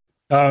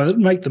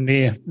 Make the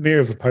mayor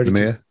of Apoti. The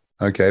mayor?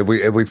 Okay.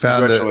 Have we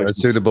found a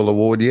suitable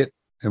award yet?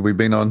 Have we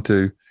been on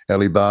to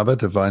Alibaba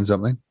to find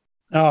something?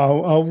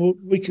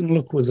 We can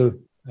look with a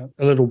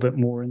little bit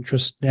more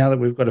interest now that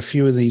we've got a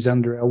few of these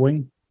under our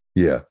wing.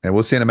 Yeah. And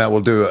we'll send them out. We'll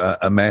do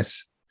a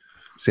mass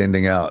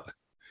sending out.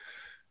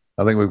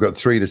 I think we've got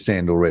 3 to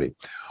send already.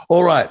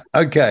 All right.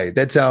 Okay.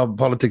 That's our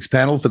politics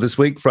panel for this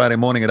week, Friday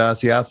morning at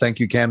RCR. Thank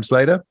you, Cam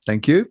Slater.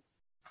 Thank you.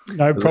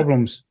 No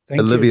problems. Thank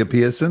you. Olivia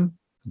Pierson.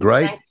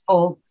 Great. Thanks,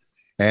 Paul.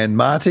 And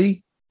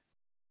Marty.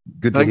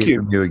 Good to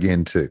hear from you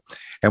again too.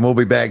 And we'll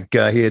be back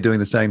here doing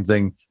the same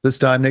thing this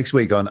time next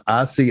week on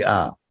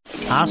RCR.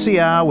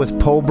 RCR with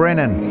Paul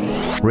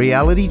Brennan.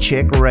 Reality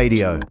Check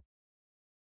Radio.